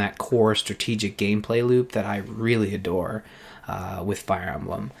missing out on that core strategic gameplay loop that I really adore with Fire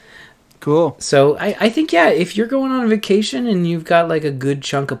Emblem. Cool. So I think, yeah, if you're going on a vacation and you've got like a good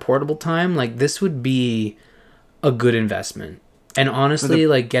chunk of portable time, like this would be a good investment. And honestly,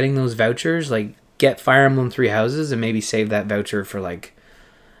 like getting those vouchers, like get Fire Emblem Three Houses and maybe save that voucher for like,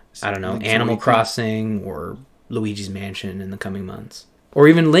 I don't know, Animal Crossing or Luigi's Mansion in the coming months. Or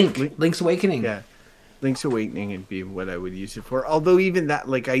even Link's Awakening. Yeah. Link's Awakening would be what I would use it for. Although even that,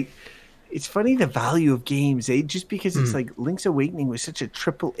 like it's funny the value of games, just because it's like Link's Awakening was such a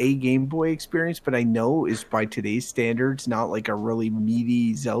triple A Game Boy experience, but I know is by today's standards not like a really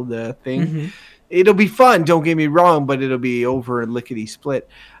meaty Zelda thing. Mm-hmm. It'll be fun, don't get me wrong, but it'll be over and lickety split.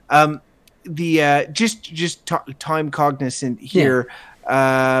 Just time cognizant here.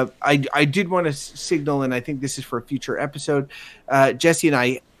 Yeah. I did want to signal, and I think this is for a future episode. Jesse and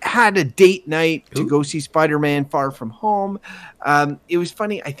I had a date night to go see Spider-Man Far From Home. It was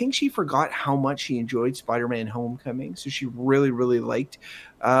funny. I think she forgot how much she enjoyed Spider-Man Homecoming. So she really, really liked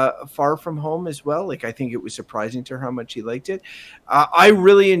Far From Home as well. Like, I think it was surprising to her how much she liked it. I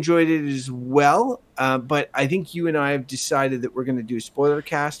really enjoyed it as well. But I think you and I have decided that we're going to do a spoiler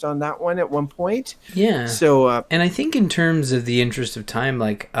cast on that one at one point. Yeah. So, and I think in terms of the interest of time,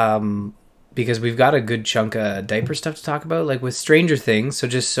 like, because we've got a good chunk of diaper stuff to talk about, like with Stranger Things.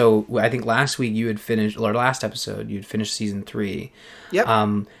 So I think last week you had finished, or last episode, you'd finished season 3. Yep.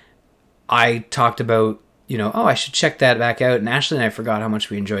 I talked about, I should check that back out. And Ashley and I forgot how much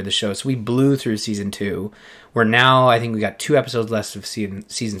we enjoyed the show. So we blew through season 2. Where now I think we got 2 episodes left of season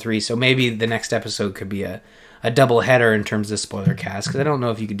 3. So maybe the next episode could be a double header in terms of spoiler cast. Because I don't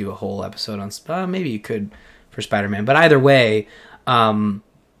know if you could do a whole episode on, maybe you could for Spider-Man. But either way,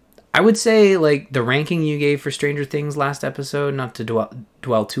 I would say, like, the ranking you gave for Stranger Things last episode, not to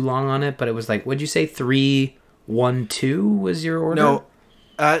dwell too long on it, but it was like, what'd you say, 3, 1, 2 was your order? No,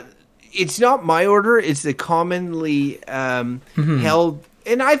 it's not my order. It's the commonly held,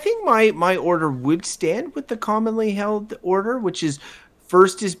 and I think my order would stand with the commonly held order, which is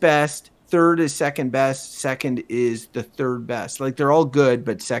first is best, third is second best, second is the third best. Like, they're all good,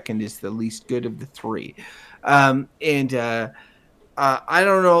 but second is the least good of the 3. I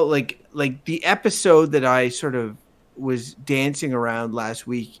don't know, like the episode that I sort of was dancing around last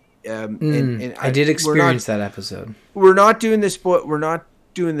week. And I did experience that episode. We're not doing the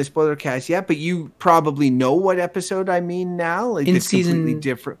spoiler cast yet, but you probably know what episode I mean now. Like, in it's season, completely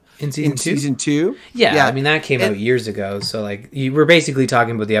different. In season 2? Season 2? Yeah, I mean, that came out years ago. So, like, we're basically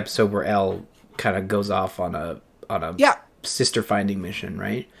talking about the episode where Elle kind of goes off on a sister finding mission,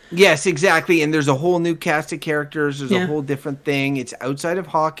 right? Yes, exactly. And there's a whole new cast of characters. There's a whole different thing. It's outside of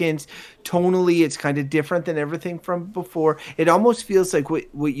Hawkins. Tonally, it's kind of different than everything from before. It almost feels like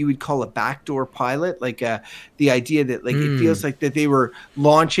what you would call a backdoor pilot, like the idea that, like, it feels like that they were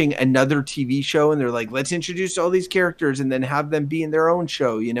launching another TV show and they're like, let's introduce all these characters and then have them be in their own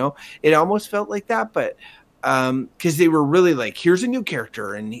show, It almost felt like that, but because they were really like, here's a new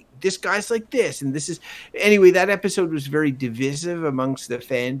character and this guy's like this and this is anyway. That episode was very divisive amongst the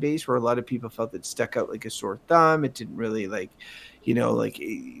fan base, where a lot of people felt it stuck out like a sore thumb. It didn't really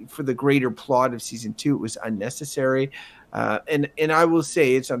for the greater plot of season 2, it was unnecessary. And I will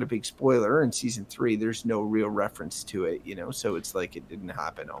say, it's not a big spoiler. In season 3, there's no real reference to it, so it's like it didn't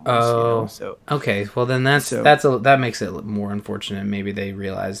happen almost. So okay, well then that makes it more unfortunate. Maybe they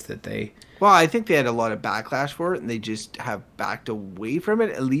realized that they. Well, I think they had a lot of backlash for it, and they just have backed away from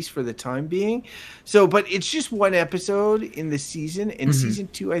it, at least for the time being. So, but it's just one episode in the season, and season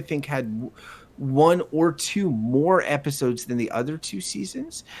 2, I think, had 1 or 2 more episodes than the other 2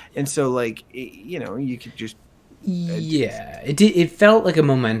 seasons. And so, like, you could just. It felt like a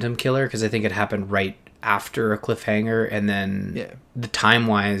momentum killer, because I think it happened right after a cliffhanger, and then the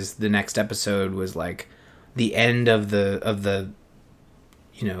time-wise, the next episode was like the end of the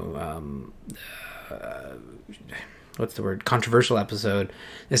what's the word? Controversial episode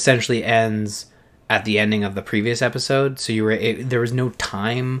essentially ends at the ending of the previous episode. So there was no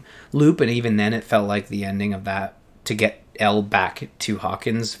time loop, and even then it felt like the ending of that to get Elle back to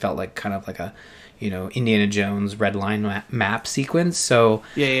Hawkins felt like kind of like a, Indiana Jones red line map sequence. So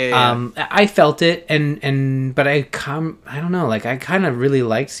Yeah. I felt it, but I don't know, like I kind of really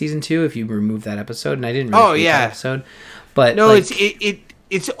liked season 2 if you remove that episode, and I didn't really hate that episode. But no, like,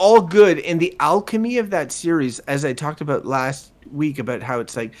 it's all good, and the alchemy of that series, as I talked about last week, about how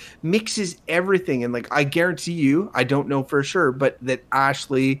it's like mixes everything, and like I guarantee you, I don't know for sure, but that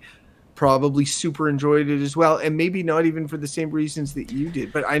Ashley probably super enjoyed it as well, and maybe not even for the same reasons that you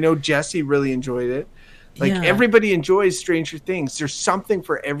did, but I know Jesse really enjoyed it. Like everybody enjoys Stranger Things. There's something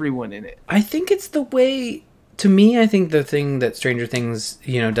for everyone in it. I think it's the way, to me, I think the thing that Stranger Things,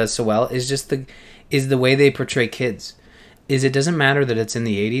 does so well is just the way they portray kids. It doesn't matter that it's in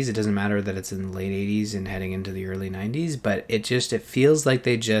the 80s, it doesn't matter that it's in the late 80s and heading into the early 90s, but it feels like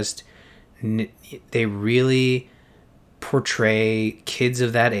they really portray kids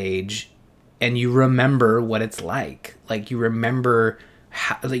of that age, and you remember what it's like. Like, you remember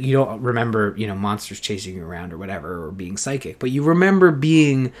like, you don't remember, monsters chasing you around or whatever, or being psychic, but you remember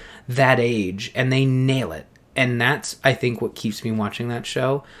being that age, and they nail it. And that's, I think, what keeps me watching that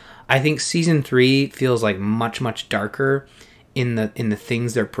show. I think season 3 feels like much, much darker in the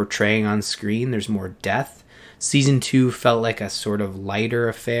things they're portraying on screen. There's more death. Season 2 felt like a sort of lighter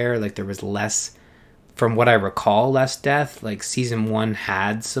affair. Like, there was less, from what I recall, less death. Like, season 1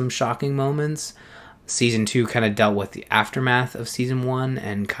 had some shocking moments. Season 2 kind of dealt with the aftermath of season 1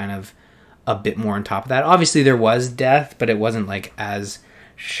 and kind of a bit more on top of that. Obviously, there was death, but it wasn't like as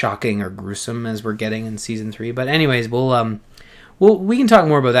shocking or gruesome as we're getting in season 3. But anyways, we can talk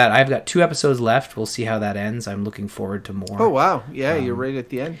more about that. I've got 2 episodes left. We'll see how that ends. I'm looking forward to more. Oh wow, yeah, you're right at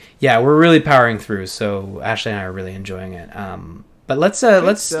the end. Yeah, we're really powering through. So Ashley and I are really enjoying it. But let's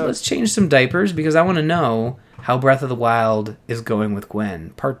change some diapers, because I want to know how Breath of the Wild is going with Gwen.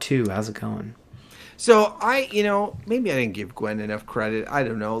 Part 2, how's it going? So maybe I didn't give Gwen enough credit. I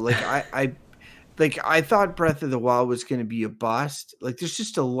don't know. Like I thought Breath of the Wild was going to be a bust. Like, there's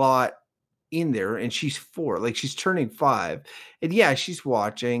just a lot in there, and she's 4, like she's turning 5, and yeah, she's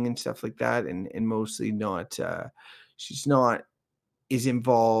watching and stuff like that, and mostly not. She's not as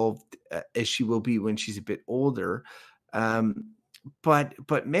involved as she will be when she's a bit older.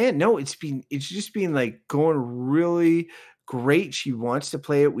 But man, no, it's just been like going really great. She wants to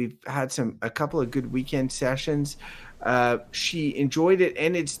play it. We've had a couple of good weekend sessions. She enjoyed it,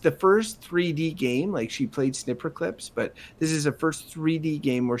 and it's the first 3D game. Like, she played snipper clips, but this is the first 3D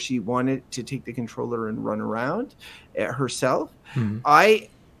game where she wanted to take the controller and run around herself. Mm-hmm. I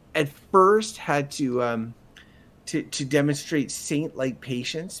at first had to demonstrate saint-like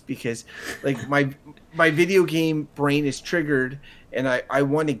patience, because like my video game brain is triggered, and I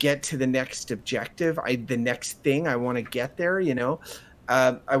want to get to the next objective. The next thing I want to get there,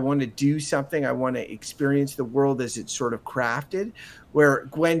 I want to do something. I want to experience the world as it's sort of crafted, where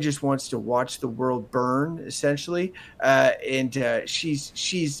Gwen just wants to watch the world burn, essentially. And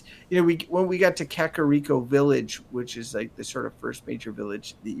she's when we got to Kakariko Village, which is like the sort of first major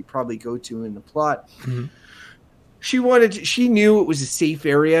village that you probably go to in the plot. Mm-hmm. She knew it was a safe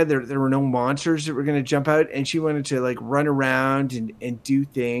area. There were no monsters that were going to jump out, and she wanted to like run around and do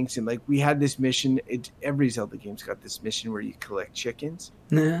things. And like, we had this mission. Every Zelda game's got this mission where you collect chickens.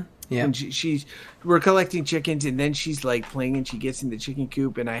 Yeah. And we're collecting chickens, and then she's like playing, and she gets in the chicken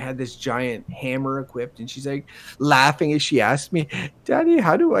coop, and I had this giant hammer equipped, and she's like laughing as she asked me, "Daddy,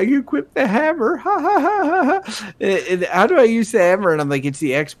 how do I equip the hammer? Ha ha ha ha! And how do I use the hammer?" And I'm like, "It's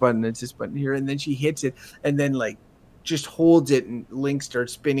the X button. It's this button here." And then she hits it, and then like just holds it, and Link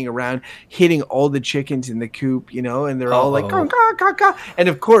starts spinning around, hitting all the chickens in the coop, and they're all like, caw, caw, caw, caw. And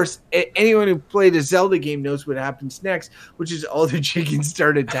of course, anyone who played a Zelda game knows what happens next, which is all the chickens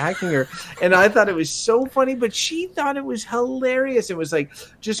start attacking her. And I thought it was so funny, but she thought it was hilarious. It was like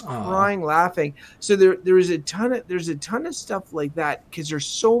just crying, laughing. So there's a ton of stuff like that, because there's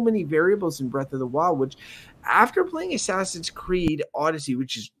so many variables in Breath of the Wild, which, after playing Assassin's Creed Odyssey,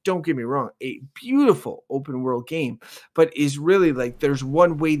 which is, don't get me wrong, a beautiful open world game, but is really like, there's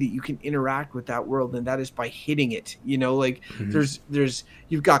one way that you can interact with that world, and that is by hitting it. There's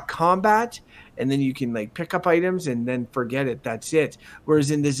you've got combat, and then you can like pick up items, and then forget it. That's it.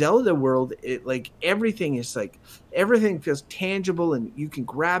 Whereas in the Zelda world, it like everything feels tangible, and you can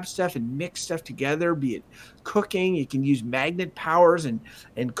grab stuff and mix stuff together, be it cooking, you can use magnet powers and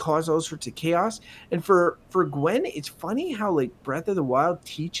cause all sorts of chaos. And for Gwen, it's funny how like Breath of the Wild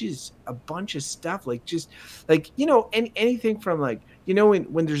teaches a bunch of stuff, like just like, anything from like,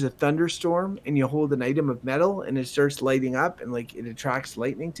 when there's a thunderstorm and you hold an item of metal and it starts lighting up and like it attracts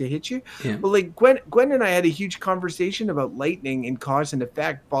lightning to hit you. Yeah. Well, like Gwen and I had a huge conversation about lightning and cause and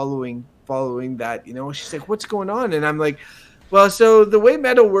effect following that, she's like, "What's going on?" And I'm like, Well, so the way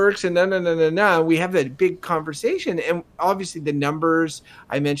metal works, and we have that big conversation, and obviously the numbers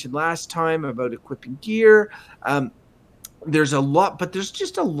I mentioned last time about equipping gear. There's a lot, but there's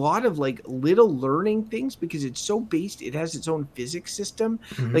just a lot of like little learning things because it's so based. It has its own physics system,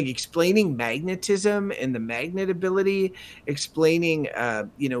 like explaining magnetism and the magnet ability, explaining,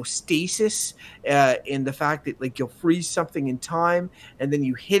 stasis, and the fact that like you'll freeze something in time and then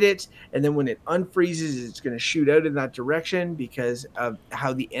you hit it. And then when it unfreezes, it's going to shoot out in that direction because of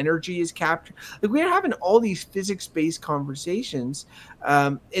how the energy is captured. Like we're having all these physics based conversations.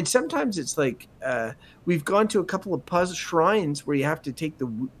 And sometimes it's like, we've gone to a couple of puzzle shrines where you have to take the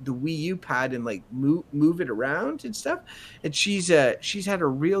Wii U pad and like move it around and stuff. And she's had a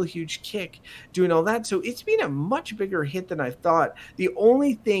real huge kick doing all that. So it's been a much bigger hit than I thought. The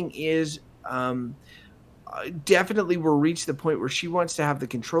only thing is, definitely we'll reach the point where she wants to have the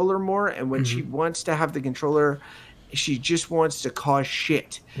controller more. And when she wants to have the controller, she just wants to cause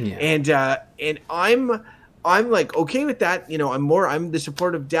shit. Yeah. And I'm like okay with that, I'm the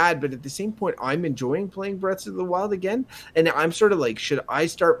supportive dad, but at the same point I'm enjoying playing Breath of the Wild again, and I'm sort of like, should I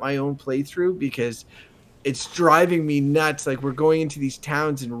start my own playthrough because it's driving me nuts. Like we're going into these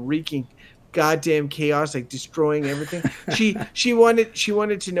towns and wreaking goddamn chaos, like destroying everything. She wanted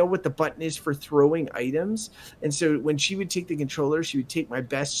to know what the button is for throwing items, and so when she would take the controller, she would take my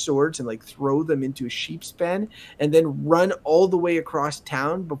best swords and like throw them into a sheep's pen and then run all the way across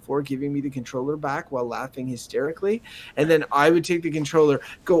town before giving me the controller back while laughing hysterically. And then I would take the controller,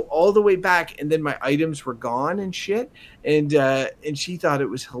 go all the way back, and then my items were gone and shit. And she thought it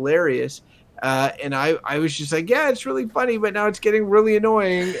was hilarious. And I was just like, yeah, it's really funny, but now it's getting really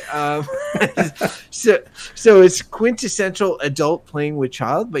annoying. So it's quintessential adult playing with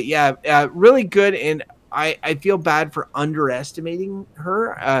child, but yeah, really good. And I feel bad for underestimating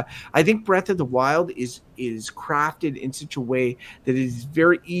her. I think Breath of the Wild is crafted in such a way that it is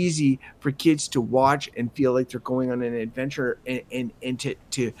very easy for kids to watch and feel like they're going on an adventure and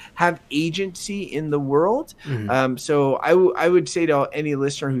to have agency in the world. So I would say to any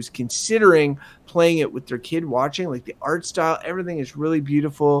listener who's considering playing it with their kid watching, like the art style, everything is really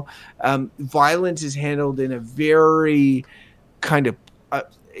beautiful. Violence is handled in a very kind of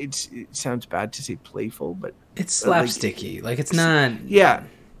it sounds bad to say playful, but it's slapsticky. Like it's not,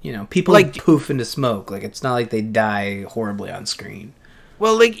 people like poof into smoke. Like it's not like they die horribly on screen.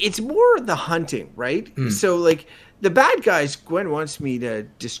 Well, like it's more the hunting, right? So like the bad guys, Gwen wants me to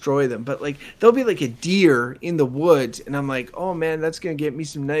destroy them, but like there'll be like a deer in the woods, and I'm like, oh man, that's gonna get me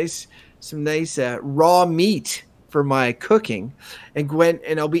some nice raw meat for my cooking. And Gwen,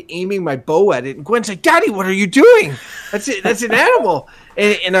 and I'll be aiming my bow at it, and Gwen's like, Daddy, what are you doing? That's it. That's an animal.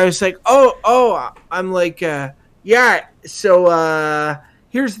 And I was like, oh, I'm like, yeah. So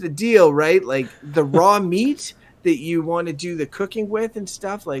here's the deal, right? Like the raw meat that you want to do the cooking with and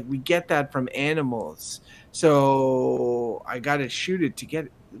stuff, like we get that from animals. So I got to shoot it to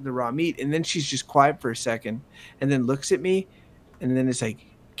get the raw meat. And then she's just quiet for a second and then looks at me, and then it's like,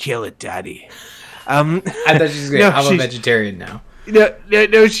 kill it, Daddy. I thought she was great. I'm a vegetarian now.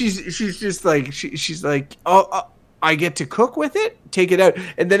 No, she's just like she's like, oh, I get to cook with it, take it out,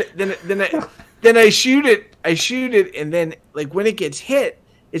 and then I shoot it, and then like when it gets hit,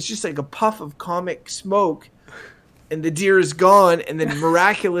 it's just like a puff of comic smoke, and the deer is gone, and then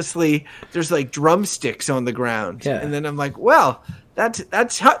miraculously there's like drumsticks on the ground, and then I'm like, well,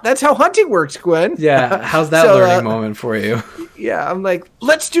 that's how hunting works, Gwen. Yeah, how's that learning moment for you? Yeah, I'm like,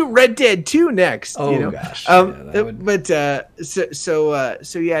 let's do Red Dead 2 next. Oh gosh. But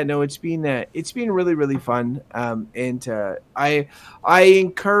so yeah, no, it's been really really fun. And I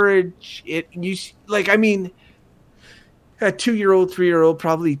encourage it. A 2-year-old, 3-year-old,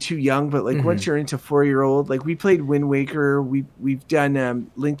 probably too young, but like once you're into 4-year-old, like we played Wind Waker, we've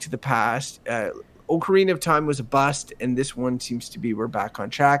done Link to the Past. Ocarina of Time was a bust, and this one seems to be, we're back on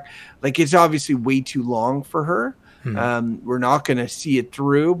track. Like it's obviously way too long for her. We're not going to see it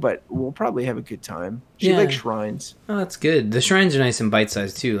through, but we'll probably have a good time. She likes shrines. Oh, that's good. The shrines are nice and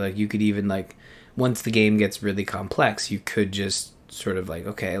bite-sized too. Like you could even like, once the game gets really complex, you could just sort of like,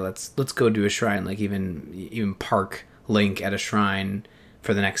 okay, let's go do a shrine. Like even park Link at a shrine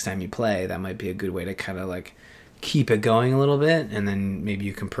for the next time you play. That might be a good way to kind of like keep it going a little bit, and then maybe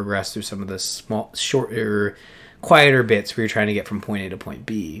you can progress through some of the shorter, quieter bits where you're trying to get from point A to point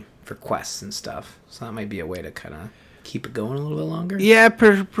B for quests and stuff. So that might be a way to kind of keep it going a little bit longer. Yeah,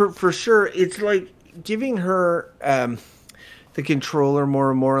 for sure. It's like giving her the controller more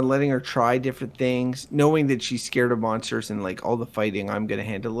and more and letting her try different things, knowing that she's scared of monsters and like all the fighting I'm going to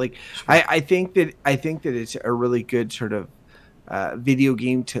handle. Like sure. I think that it's a really good sort of video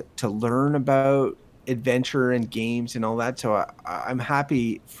game to learn about adventure and games and all that. So I'm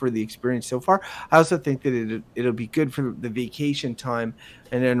happy for the experience so far. I also think that it'll be good for the vacation time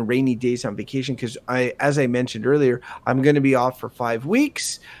and then rainy days on vacation, because as I mentioned earlier, I'm going to be off for 5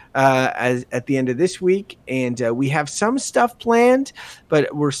 weeks as at the end of this week, and we have some stuff planned,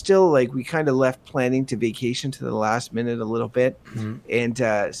 but we're still we kind of left planning to vacation to the last minute a little bit, and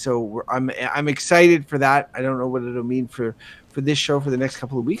so I'm excited for that. I don't know what it'll mean for this show for the next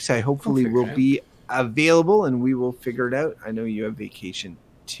couple of weeks. I hopefully will be available and we will figure it out. I know you have vacation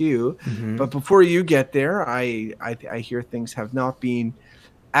too, but before you get there, I hear things have not been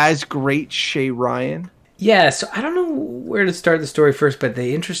as great, Shay Ryan. Yeah, so I don't know where to start the story first, but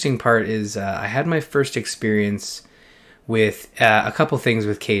the interesting part is I had my first experience with a couple things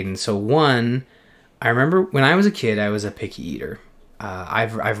with Caden. So one, I remember when I was a kid, I was a picky eater.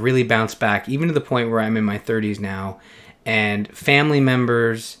 I've really bounced back, even to the point where I'm in my 30s now, and family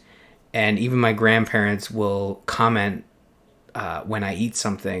members and even my grandparents will comment when I eat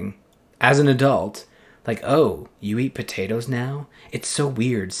something as an adult. Like, oh, you eat potatoes now? It's so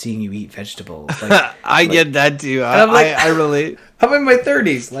weird seeing you eat vegetables. I get that too. I relate. I'm in my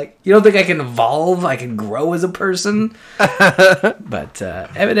 30s. Like, you don't think I can evolve? I can grow as a person? But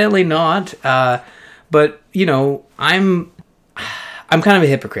evidently not. But, I'm kind of a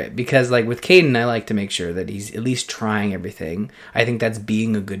hypocrite because, with Caden, I like to make sure that he's at least trying everything. I think that's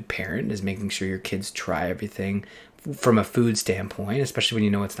being a good parent, is making sure your kids try everything from a food standpoint, especially when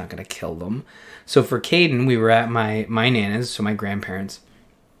you know it's not going to kill them. So for Caden, we were at my nana's, so my grandparents,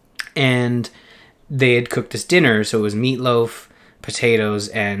 and they had cooked us dinner. So it was meatloaf, potatoes,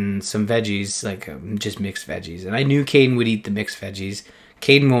 and some veggies, just mixed veggies. And I knew Caden would eat the mixed veggies.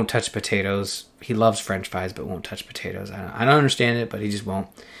 Caden won't touch potatoes. He loves French fries, but won't touch potatoes. I don't understand it, but he just won't.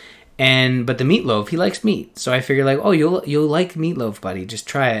 But the meatloaf, he likes meat. So I figured oh, you'll like meatloaf, buddy. Just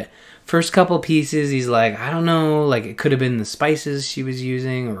try it. First couple pieces, he's like, I don't know, it could have been the spices she was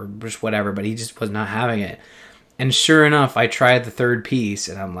using or just whatever, but he just was not having it. And sure enough, I tried the third piece,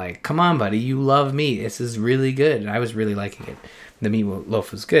 and I'm like, come on, buddy, you love meat. This is really good. And I was really liking it. The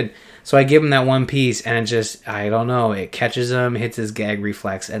meatloaf was good. So I give him that one piece, and it just, I don't know, it catches him, hits his gag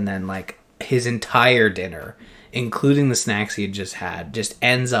reflex, and then, his entire dinner, including the snacks he had just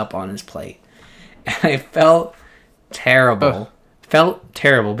ends up on his plate. And I felt terrible. Felt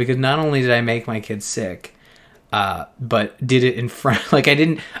terrible because not only did I make my kids sick, but did it in front. I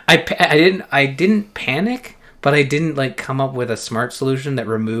didn't panic, but I didn't come up with a smart solution that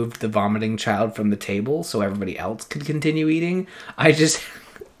removed the vomiting child from the table so everybody else could continue eating. I just,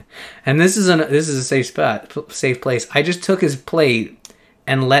 and this is a safe place. I just took his plate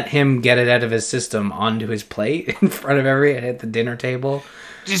and let him get it out of his system onto his plate in front of everybody at the dinner table.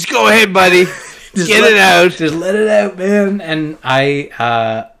 Just go ahead, buddy. Just let it out. Just let it out, man. And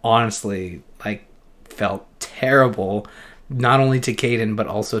I honestly felt terrible, not only to Caden but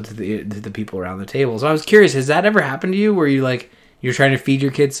also to the people around the table. So I was curious, has that ever happened to you where you're trying to feed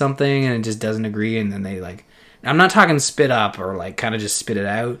your kids something and it just doesn't agree, and then they I'm not talking spit up or kind of just spit it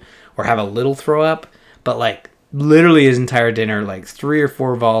out or have a little throw up, but literally his entire dinner 3 or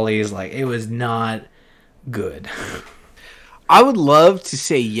 4 volleys, it was not good. I would love to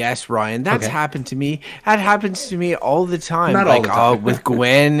say yes, Ryan. That's happened to me. That happens to me all the time. Not all the time. With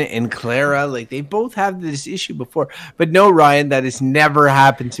Gwen and Clara, they both have this issue before. But no, Ryan, that has never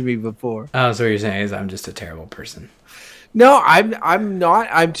happened to me before. Oh, so what you're saying is I'm just a terrible person. No, I'm not.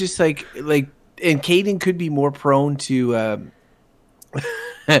 I'm just and Caden could be more prone to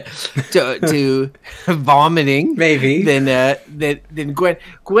to vomiting maybe than Gwen.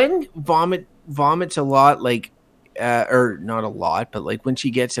 Gwen vomits a lot, or not a lot, but when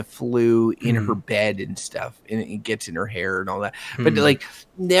she gets a flu in her bed and stuff, and it gets in her hair and all that. But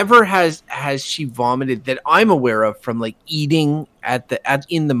never has she vomited that I'm aware of from eating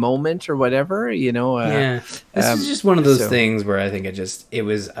in the moment or whatever. Yeah, this is just one of those things where I think it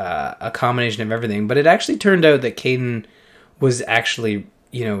was a combination of everything. But it actually turned out that Caden was actually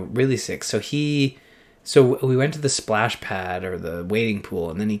really sick. So we went to the splash pad or the wading pool,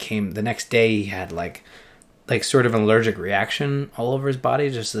 and then he came the next day. He had sort of an allergic reaction all over his body,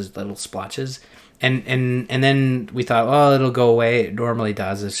 just as little splotches. And then we thought, well, it'll go away. It normally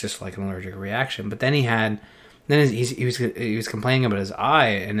does. It's just an allergic reaction. But then he was complaining about his eye,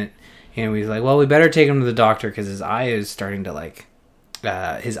 and he was like, well, we better take him to the doctor because his eye is starting to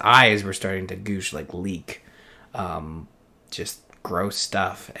his eyes were starting to goosh, leak, just gross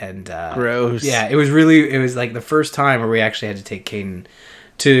stuff. And gross. Yeah, it was the first time where we actually had to take Caden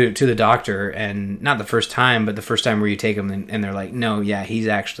to the doctor, and not the first time, but the first time where you take him and they're like, no, yeah, he's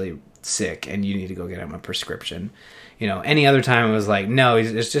actually sick and you need to go get him a prescription. You know, any other time it was like, no,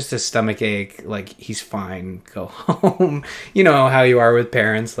 it's just a stomach ache. Like, he's fine. Go home. You know how you are with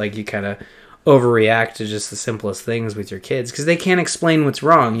parents. Like, you kind of overreact to just the simplest things with your kids because they can't explain what's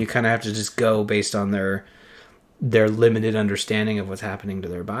wrong. You kind of have to just go based on their limited understanding of what's happening to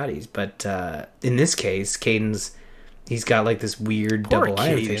their bodies. But in this case, he's got like this weird double eye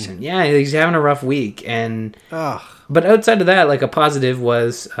infection. Yeah, he's having a rough week. And but outside of that, like, a positive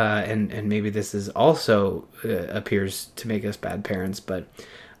was, and maybe this is also appears to make us bad parents, but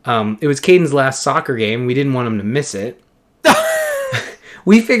it was Caden's last soccer game. We didn't want him to miss it.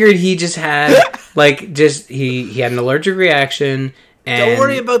 We figured he just had he had an allergic reaction. And don't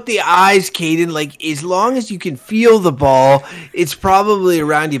worry about the eyes, Caden. Like, as long as you can feel the ball, it's probably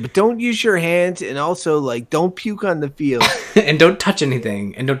around you. But don't use your hands, and also, like, don't puke on the field. And don't touch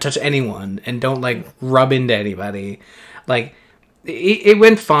anything, and don't touch anyone, and don't, like, rub into anybody. Like, it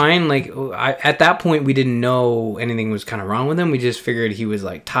went fine. Like, at that point, we didn't know anything was kind of wrong with him. We just figured he was,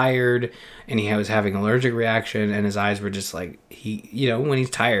 like, tired, and he was having an allergic reaction, and his eyes were just, like, when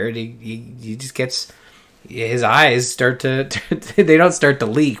he's tired, he just gets... his eyes start to they don't start to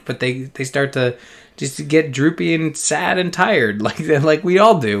leak, but they start to just get droopy and sad and tired, like we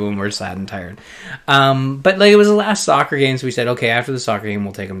all do when we're sad and tired. But like, it was the last soccer game, so we said, okay, after the soccer game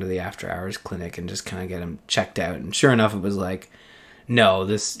we'll take him to the after hours clinic and just kind of get him checked out. And sure enough, it was like, no,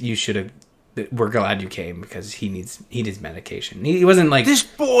 we're glad you came because he needs medication. He wasn't like, this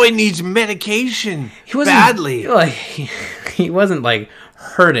boy needs medication. He wasn't badly. Like, he wasn't like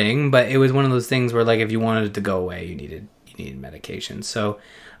hurting, but it was one of those things where, like, if you wanted it to go away, you needed medication. So,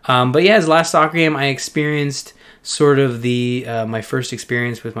 but yeah, his last soccer game, I experienced sort of the my first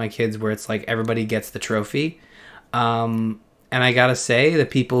experience with my kids where it's like everybody gets the trophy. And I gotta say, the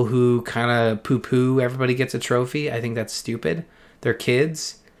people who kind of poo-poo everybody gets a trophy, I think that's stupid. They're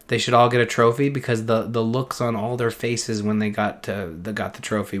kids. They should all get a trophy because the looks on all their faces when they got the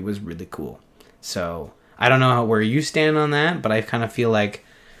trophy was really cool. So I don't know where you stand on that, but I kind of feel like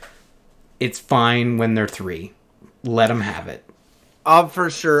it's fine when they're 3. Let them have it. For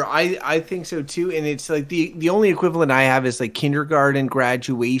sure. I think so too. And it's like the only equivalent I have is like kindergarten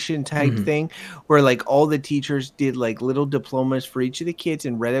graduation type thing, where like all the teachers did like little diplomas for each of the kids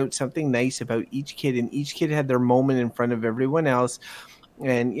and read out something nice about each kid, and each kid had their moment in front of everyone else.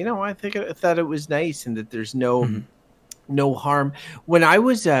 And, I thought it was nice, and that there's no harm. When I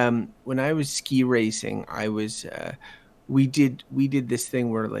was ski racing, we did this thing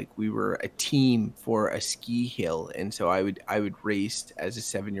where, like, we were a team for a ski hill, and so I would race as a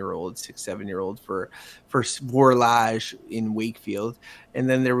 6-7-year-old for Vorlage in Wakefield, and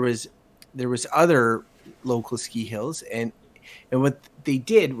then there was other local ski hills, and what they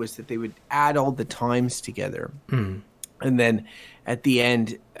did was that they would add all the times together, and then at the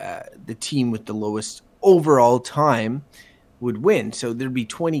end, the team with the lowest overall time would win. So there'd be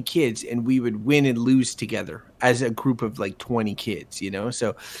 20 kids, and we would win and lose together as a group of like 20 kids,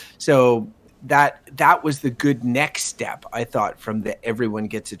 So that was the good next step, I thought, from the everyone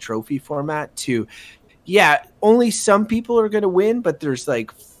gets a trophy format to, yeah, only some people are going to win, but there's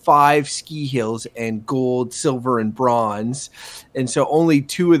like 5 ski hills and gold, silver, and bronze. And so only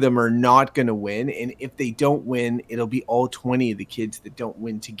 2 of them are not going to win. And if they don't win, it'll be all 20 of the kids that don't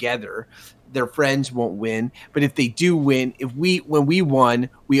win together. Their friends won't win. But if they do win, when we won,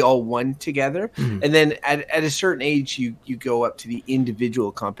 we all won together. And then at a certain age, you go up to the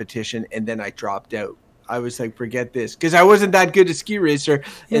individual competition. And then I dropped out. I was like, forget this, because I wasn't that good a ski racer.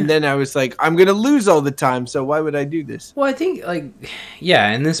 Yeah. And then I was like, I'm going to lose all the time, so why would I do this? Well, I think, like, yeah,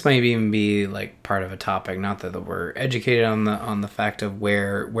 and this might even be like part of a topic, not that we're educated on the fact of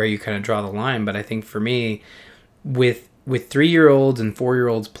where you kind of draw the line, but I think for me, with 3-year-olds and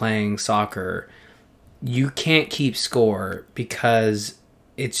 4-year-olds playing soccer, you can't keep score because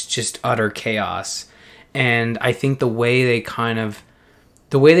it's just utter chaos. And I think the way they kind of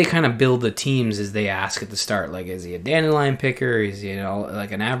build the teams is they ask at the start, like, is he a dandelion picker? Is he,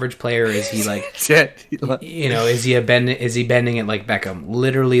 like, an average player? Is he like, is he bending it like Beckham?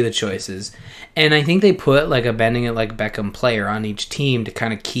 Literally the choices. And I think they put like a bending it like Beckham player on each team to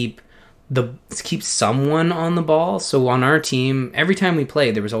kind of keep someone on the ball. So on our team, every time we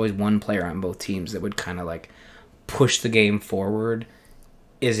played, there was always one player on both teams that would kind of like push the game forward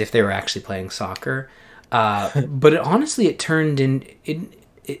as if they were actually playing soccer. But honestly, it turned in.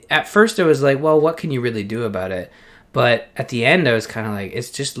 At first, I was like, well, what can you really do about it? But at the end, I was kind of like, it's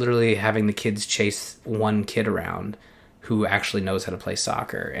just literally having the kids chase one kid around who actually knows how to play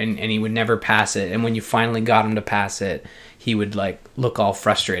soccer, and he would never pass it. And when you finally got him to pass it, he would like look all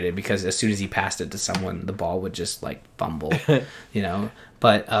frustrated because as soon as he passed it to someone, the ball would just like fumble, you know.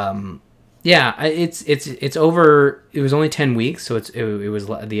 But yeah, it's over. It was only 10 weeks, so it was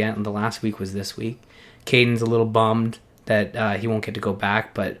the end. The last week was this week. Caden's a little bummed that he won't get to go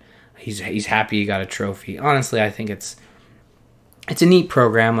back, but he's happy he got a trophy. Honestly, I think it's a neat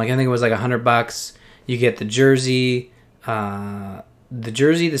program. Like I think it was like $100. You get the jersey, the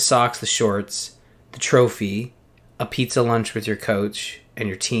socks, the shorts, the trophy, a pizza lunch with your coach and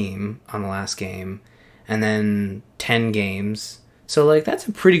your team on the last game, and then 10 games. So like that's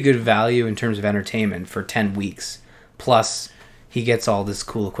a pretty good value in terms of entertainment for 10 weeks. Plus he gets all this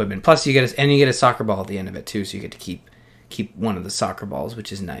cool equipment. Plus you get a soccer ball at the end of it too, so you get to keep one of the soccer balls,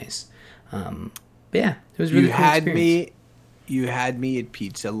 which is nice. But yeah, it was really cool experience. You had me at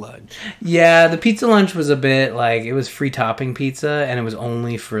pizza lunch. Yeah, the pizza lunch was a bit like it was free topping pizza, and it was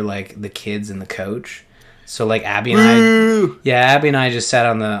only for like the kids and the coach. So like Abby and I just sat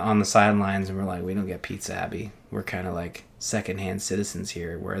on the sidelines and we're like, we don't get pizza, Abby. We're kind of like secondhand citizens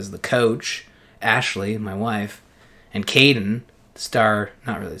here. Whereas the coach, Ashley, my wife, and Caden,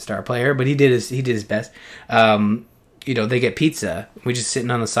 not really the star player, but he did his best. They get pizza. We just sitting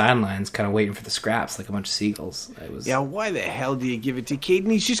on the sidelines, kind of waiting for the scraps, like a bunch of seagulls. Yeah, why the hell do you give it to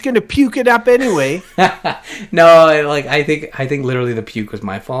Caden? He's just gonna puke it up anyway. No, I think literally the puke was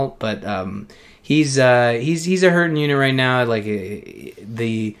my fault, but he's a hurting unit right now. Like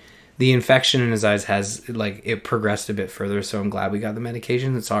the infection in his eyes has like it progressed a bit further, so I'm glad we got the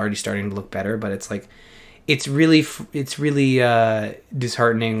medication. It's already starting to look better, but it's like. It's really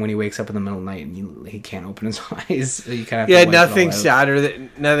disheartening when he wakes up in the middle of the night and he can't open his eyes. So you kind of nothing sadder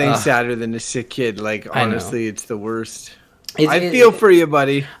than a sick kid. Like honestly, it's the worst. I feel for you,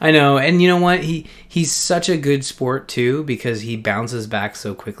 buddy. I know, and you know what? He's such a good sport too because he bounces back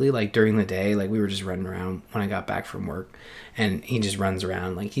so quickly. Like during the day, like we were just running around when I got back from work, and he just runs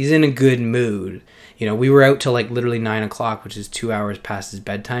around like he's in a good mood. You know, we were out till like literally 9:00, which is 2 hours past his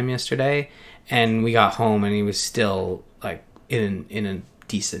bedtime yesterday. And we got home and he was still like in a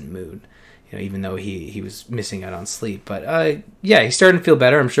decent mood, you know, even though he was missing out on sleep. But yeah, he's starting to feel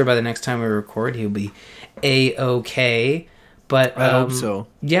better. I'm sure by the next time we record, he'll be A-okay. But I hope so.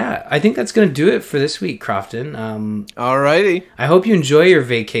 Yeah, I think that's going to do it for this week, Crofton. Alrighty. I hope you enjoy your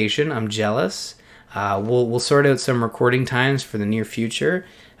vacation. I'm jealous. We'll sort out some recording times for the near future,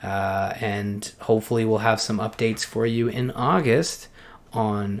 and hopefully we'll have some updates for you in August.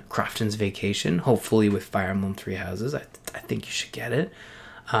 On Crofton's vacation, hopefully with Fire Emblem Three Houses. I think you should get it.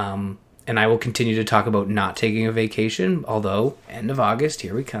 And I will continue to talk about not taking a vacation, although end of August,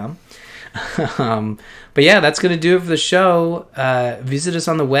 here we come. But yeah, that's going to do it for the show. Visit us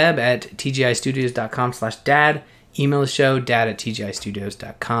on the web at tgistudios.com/dad. Email the show,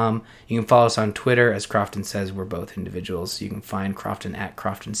 dad@tgistudios.com. You can follow us on Twitter. As Crofton says, we're both individuals. So you can find Crofton at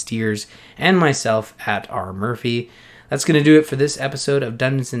Crofton Steers and myself at R. Murphy. That's going to do it for this episode of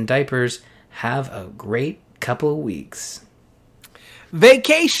Dungeons and Diapers. Have a great couple of weeks.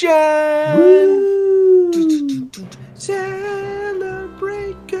 Vacation! Woo!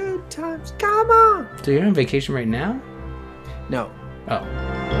 Celebrate good times. Come on! So you're on vacation right now? No.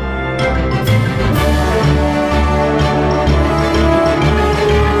 Oh.